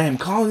 and I am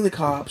calling the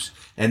cops,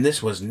 and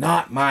this was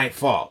not my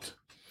fault."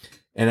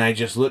 And I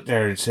just looked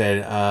at her and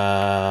said,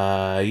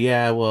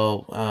 "Yeah,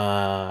 well,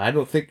 I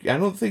don't think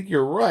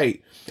you're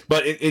right."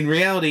 But in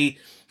reality,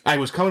 I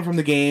was coming from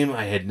the game.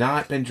 I had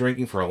not been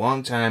drinking for a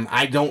long time.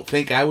 I don't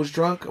think I was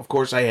drunk. Of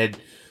course, I had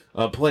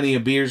plenty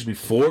of beers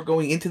before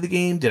going into the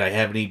game. Did I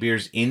have any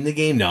beers in the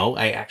game? No,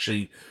 I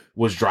actually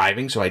was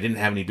driving, so I didn't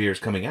have any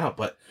beers coming out.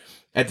 But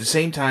at the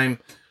same time,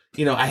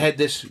 I had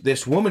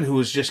this woman who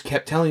was just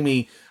kept telling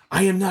me,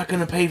 "I am not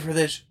going to pay for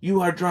this. You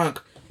are drunk.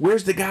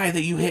 Where's the guy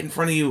that you hit in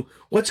front of you?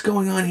 What's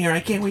going on here?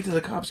 I can't wait till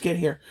the cops get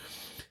here."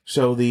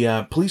 So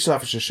the police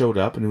officer showed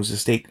up, and it was a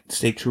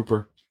state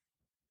trooper.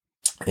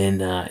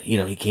 And,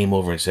 he came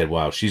over and said,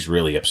 "Wow, she's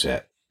really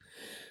upset.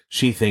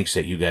 She thinks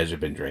that you guys have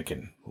been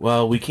drinking."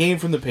 Well, we came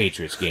from the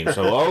Patriots game,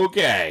 so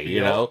okay,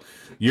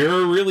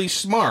 you're really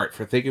smart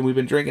for thinking we've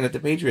been drinking at the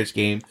Patriots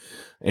game.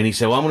 And he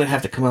said, "Well, I'm going to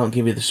have to come out and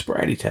give you the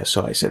sobriety test."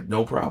 So I said,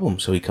 "No problem."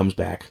 So he comes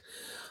back.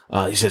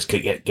 He says,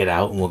 "Get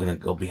out, and we're going to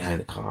go behind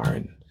the car."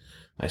 And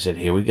I said,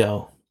 "Here we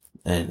go."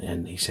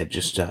 And he said,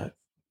 "Just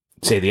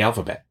say the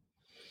alphabet."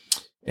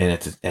 And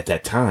at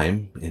that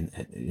time,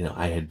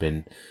 I had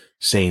been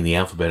saying the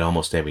alphabet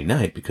almost every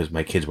night because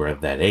my kids were of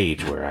that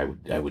age where I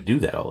would do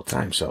that all the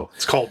time. So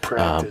it's called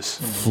practice.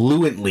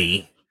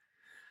 Fluently,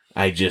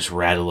 I just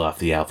rattled off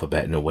the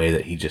alphabet in a way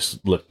that he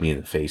just looked me in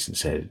the face and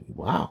said,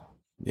 "Wow,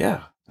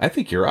 yeah, I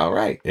think you're all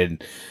right."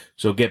 And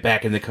so get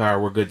back in the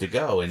car. We're good to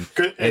go. And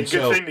good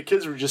thing the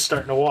kids were just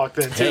starting to walk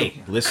then too.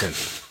 Hey, listen,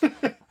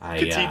 I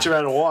could teach them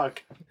how to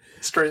walk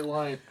straight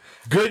line.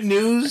 Good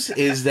news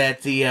is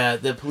that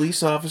the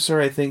police officer,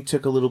 I think,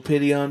 took a little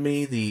pity on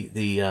me.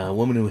 The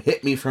woman who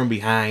hit me from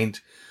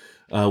behind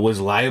was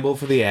liable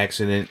for the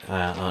accident.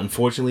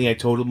 Unfortunately, I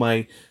totaled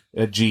my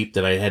Jeep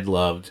that I had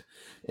loved,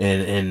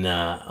 and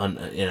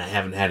I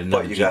haven't had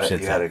another Jeep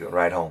since. You had to go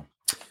right home.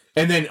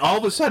 And then all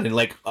of a sudden,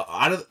 like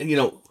out of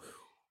it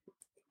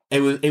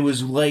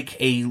was like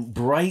a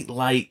bright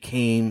light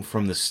came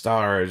from the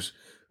stars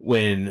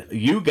when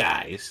you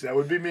guys that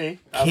would be me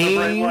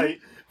came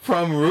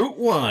from Route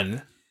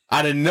 1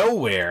 out of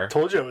nowhere.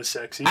 Told you I was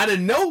sexy. Out of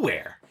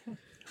nowhere.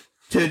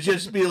 To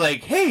just be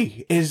like,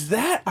 "Hey, is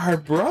that our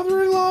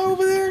brother-in-law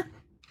over there?"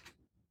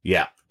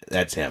 Yeah,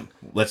 that's him.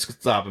 Let's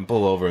stop and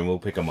pull over and we'll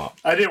pick him up.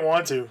 I didn't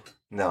want to.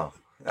 No.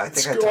 I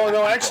wanted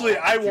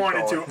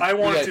to. I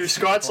wanted to.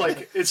 Scott's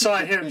like, it's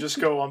not him.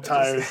 Just go. I'm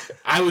tired.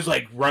 I was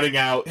like running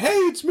out. "Hey,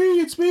 it's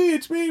me.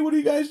 What are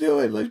you guys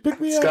doing? Like, pick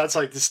me up." Scott's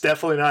like, this is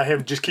definitely not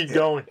him. Just keep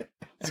going.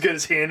 He's got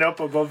his hand up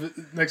above,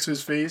 next to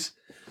his face.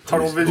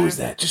 Tunnel vision. Who's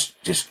that?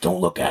 Just don't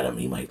look at him.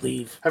 He might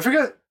leave. I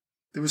forgot.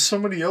 There was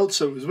somebody else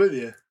that was with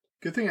you.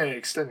 Good thing I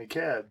extended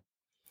cab.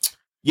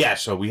 Yeah,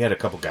 so we had a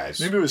couple guys.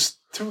 Maybe it was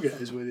 2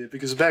 guys with you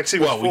because the backseat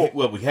was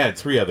full. We had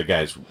 3 other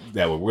guys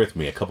that were with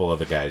me. A couple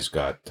other guys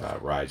got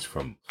rides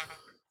from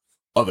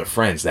other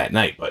friends that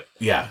night. But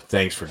yeah,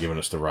 thanks for giving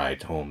us the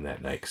ride home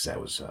that night because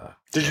that was.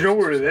 Did you know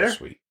we were there?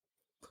 Sweet.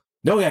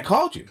 No, I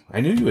called you.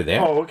 I knew you were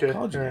there. Oh, okay. I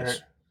called you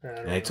guys. Right.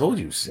 And I told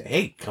you,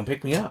 hey, come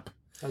pick me up.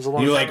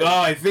 You're like,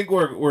 I think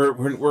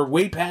we're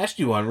way past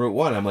you on Route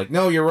 1. I'm like,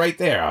 no, you're right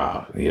there.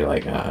 Oh. You're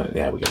like,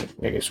 yeah,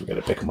 I guess we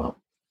gotta pick them up.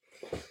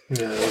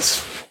 Yeah,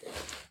 that's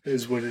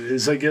is what it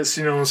is. I guess,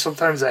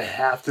 sometimes I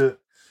have to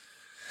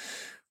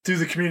do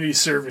the community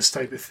service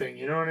type of thing.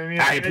 You know what I mean?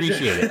 I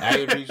appreciate it. I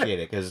appreciate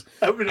it because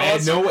I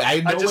had no I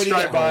way just to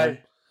drive get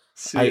by.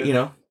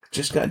 home.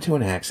 Just got into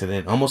an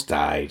accident, almost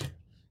died.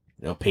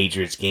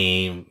 Patriots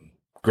game,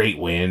 great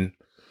win.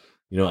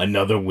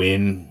 Another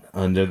win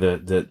under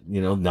the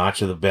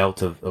notch of the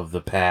belt of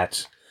the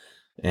Pats,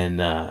 and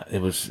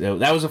that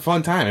was a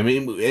fun time. I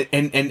mean,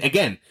 and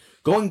again,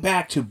 going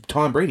back to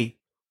Tom Brady,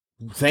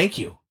 thank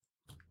you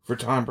for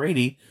Tom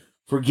Brady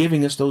for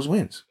giving us those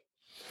wins,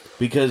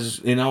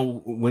 because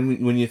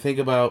when you think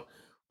about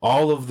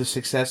all of the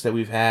success that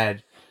we've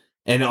had,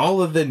 and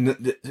all of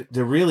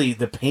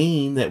the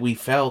pain that we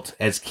felt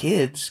as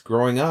kids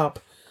growing up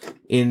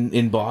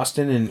in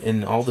Boston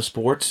and all the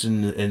sports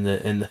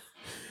and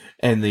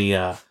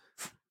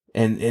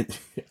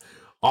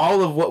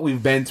all of what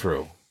we've been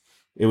through,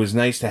 it was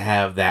nice to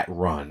have that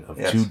run of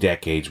 2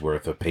 decades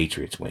worth of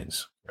Patriots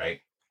wins. Right?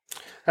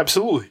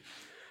 Absolutely.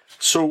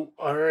 So,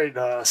 all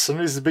right,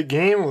 Sunday's the big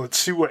game. Let's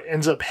see what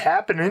ends up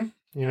happening.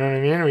 You know what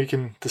I mean? We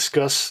can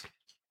discuss,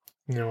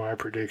 our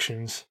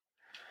predictions.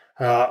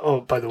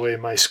 By the way,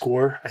 my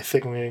score, I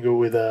think I'm going to go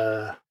with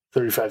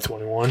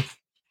 35-21.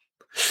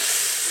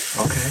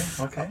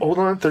 Okay. Hold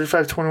on,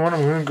 35-21.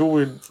 I'm going to go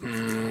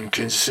with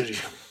Kansas City.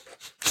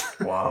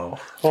 Wow.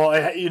 Well,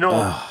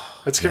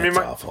 that's going to be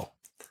my... awful.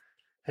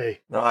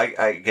 Hey. No,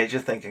 I get you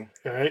thinking.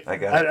 All right. I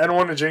got it. I don't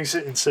want to jinx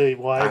it and say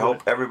why. I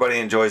hope everybody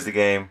enjoys the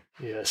game.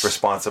 Yes.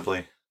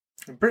 Responsibly.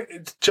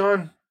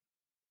 John.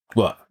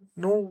 What?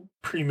 No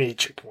pre-made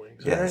chicken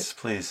wings. Yes,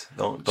 right? Please.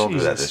 Don't do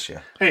that this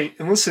year. Hey,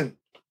 and listen.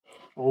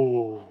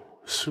 Oh,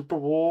 Super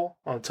Bowl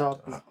on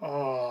top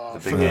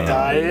of big the game.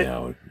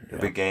 diet. The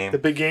big game. The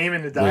big game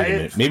and the Wait a diet.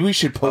 minute. Maybe we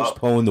should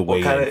postpone the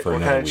weigh-in for what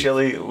another kind of week.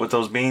 chili with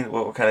those beans?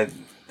 What kind of...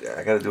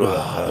 I got to do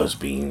those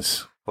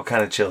beans. What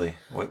kind of chili?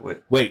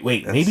 Wait.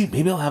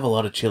 Maybe I'll have a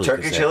lot of chili.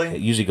 Turkey chili?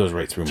 It usually goes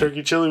right through me.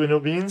 Turkey chili with no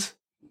beans?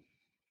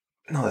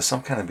 No, there's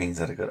some kind of beans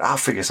that are good. I'll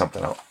figure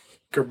something out.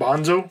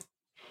 Garbanzo?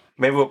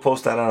 Maybe we'll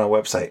post that on our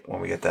website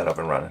when we get that up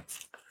and running.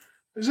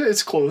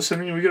 It's close. I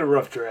mean, we get a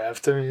rough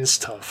draft. I mean, it's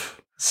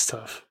tough.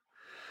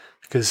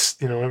 Because,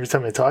 every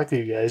time I talk to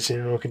you guys,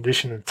 you're in no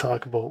condition to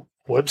talk about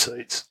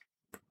websites.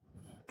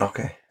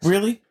 Okay.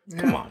 Really? Yeah.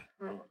 Come on.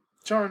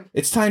 John.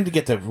 It's time to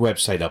get the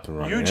website up and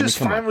running. You just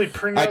finally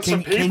printed out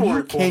some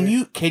paperwork for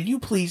me. Can you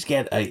please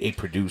get a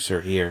producer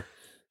here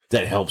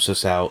that helps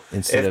us out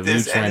instead of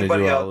you trying to do all this stuff? If there's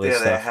anybody out there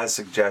that has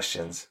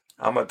suggestions,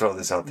 I'm going to throw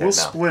this out there We'll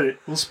split it.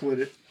 We'll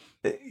split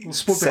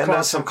Send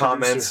us some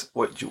comments.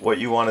 What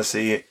you want to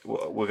see.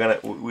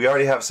 We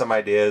already have some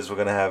ideas. We're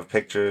gonna have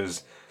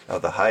pictures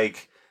of the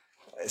hike,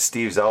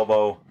 Steve's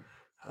elbow,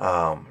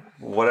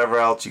 whatever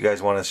else you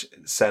guys want to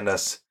send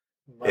us.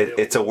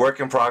 It's a work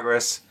in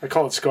progress. I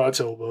call it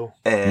Scott's elbow,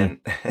 and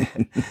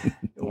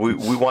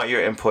we want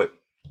your input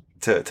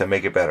to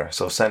make it better.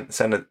 So send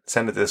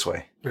it this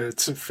way.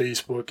 It's on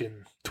Facebook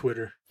and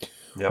Twitter.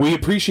 Yep. We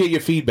appreciate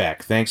your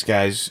feedback. Thanks,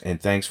 guys, and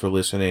thanks for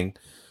listening.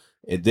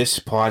 This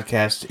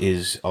podcast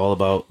is all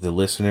about the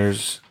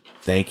listeners.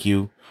 Thank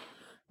you.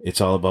 It's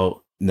all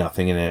about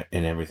nothing and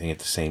everything at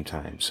the same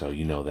time. So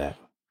you know that.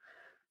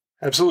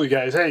 Absolutely,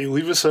 guys. Hey,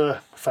 leave us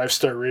a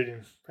 5-star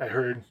rating. I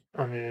heard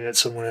on the internet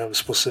someone I was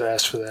supposed to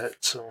ask for that.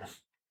 So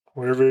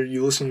wherever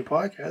you listen to your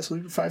podcast,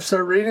 leave a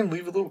 5-star rating,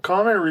 leave a little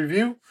comment or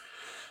review.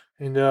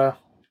 And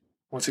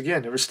once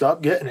again, never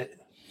stop getting it.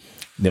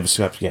 Never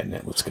stop getting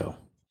it. Let's go.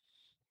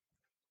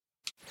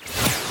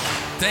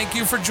 Thank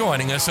you for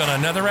joining us on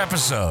another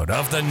episode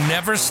of the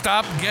Never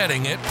Stop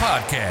Getting It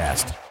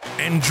podcast.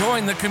 And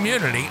join the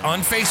community on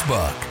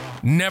Facebook,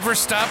 Never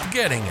Stop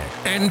Getting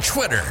It, and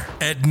Twitter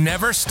at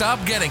Never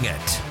Stop Getting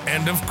It.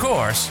 And of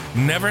course,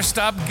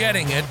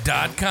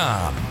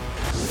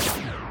 NeverStopGettingIt.com.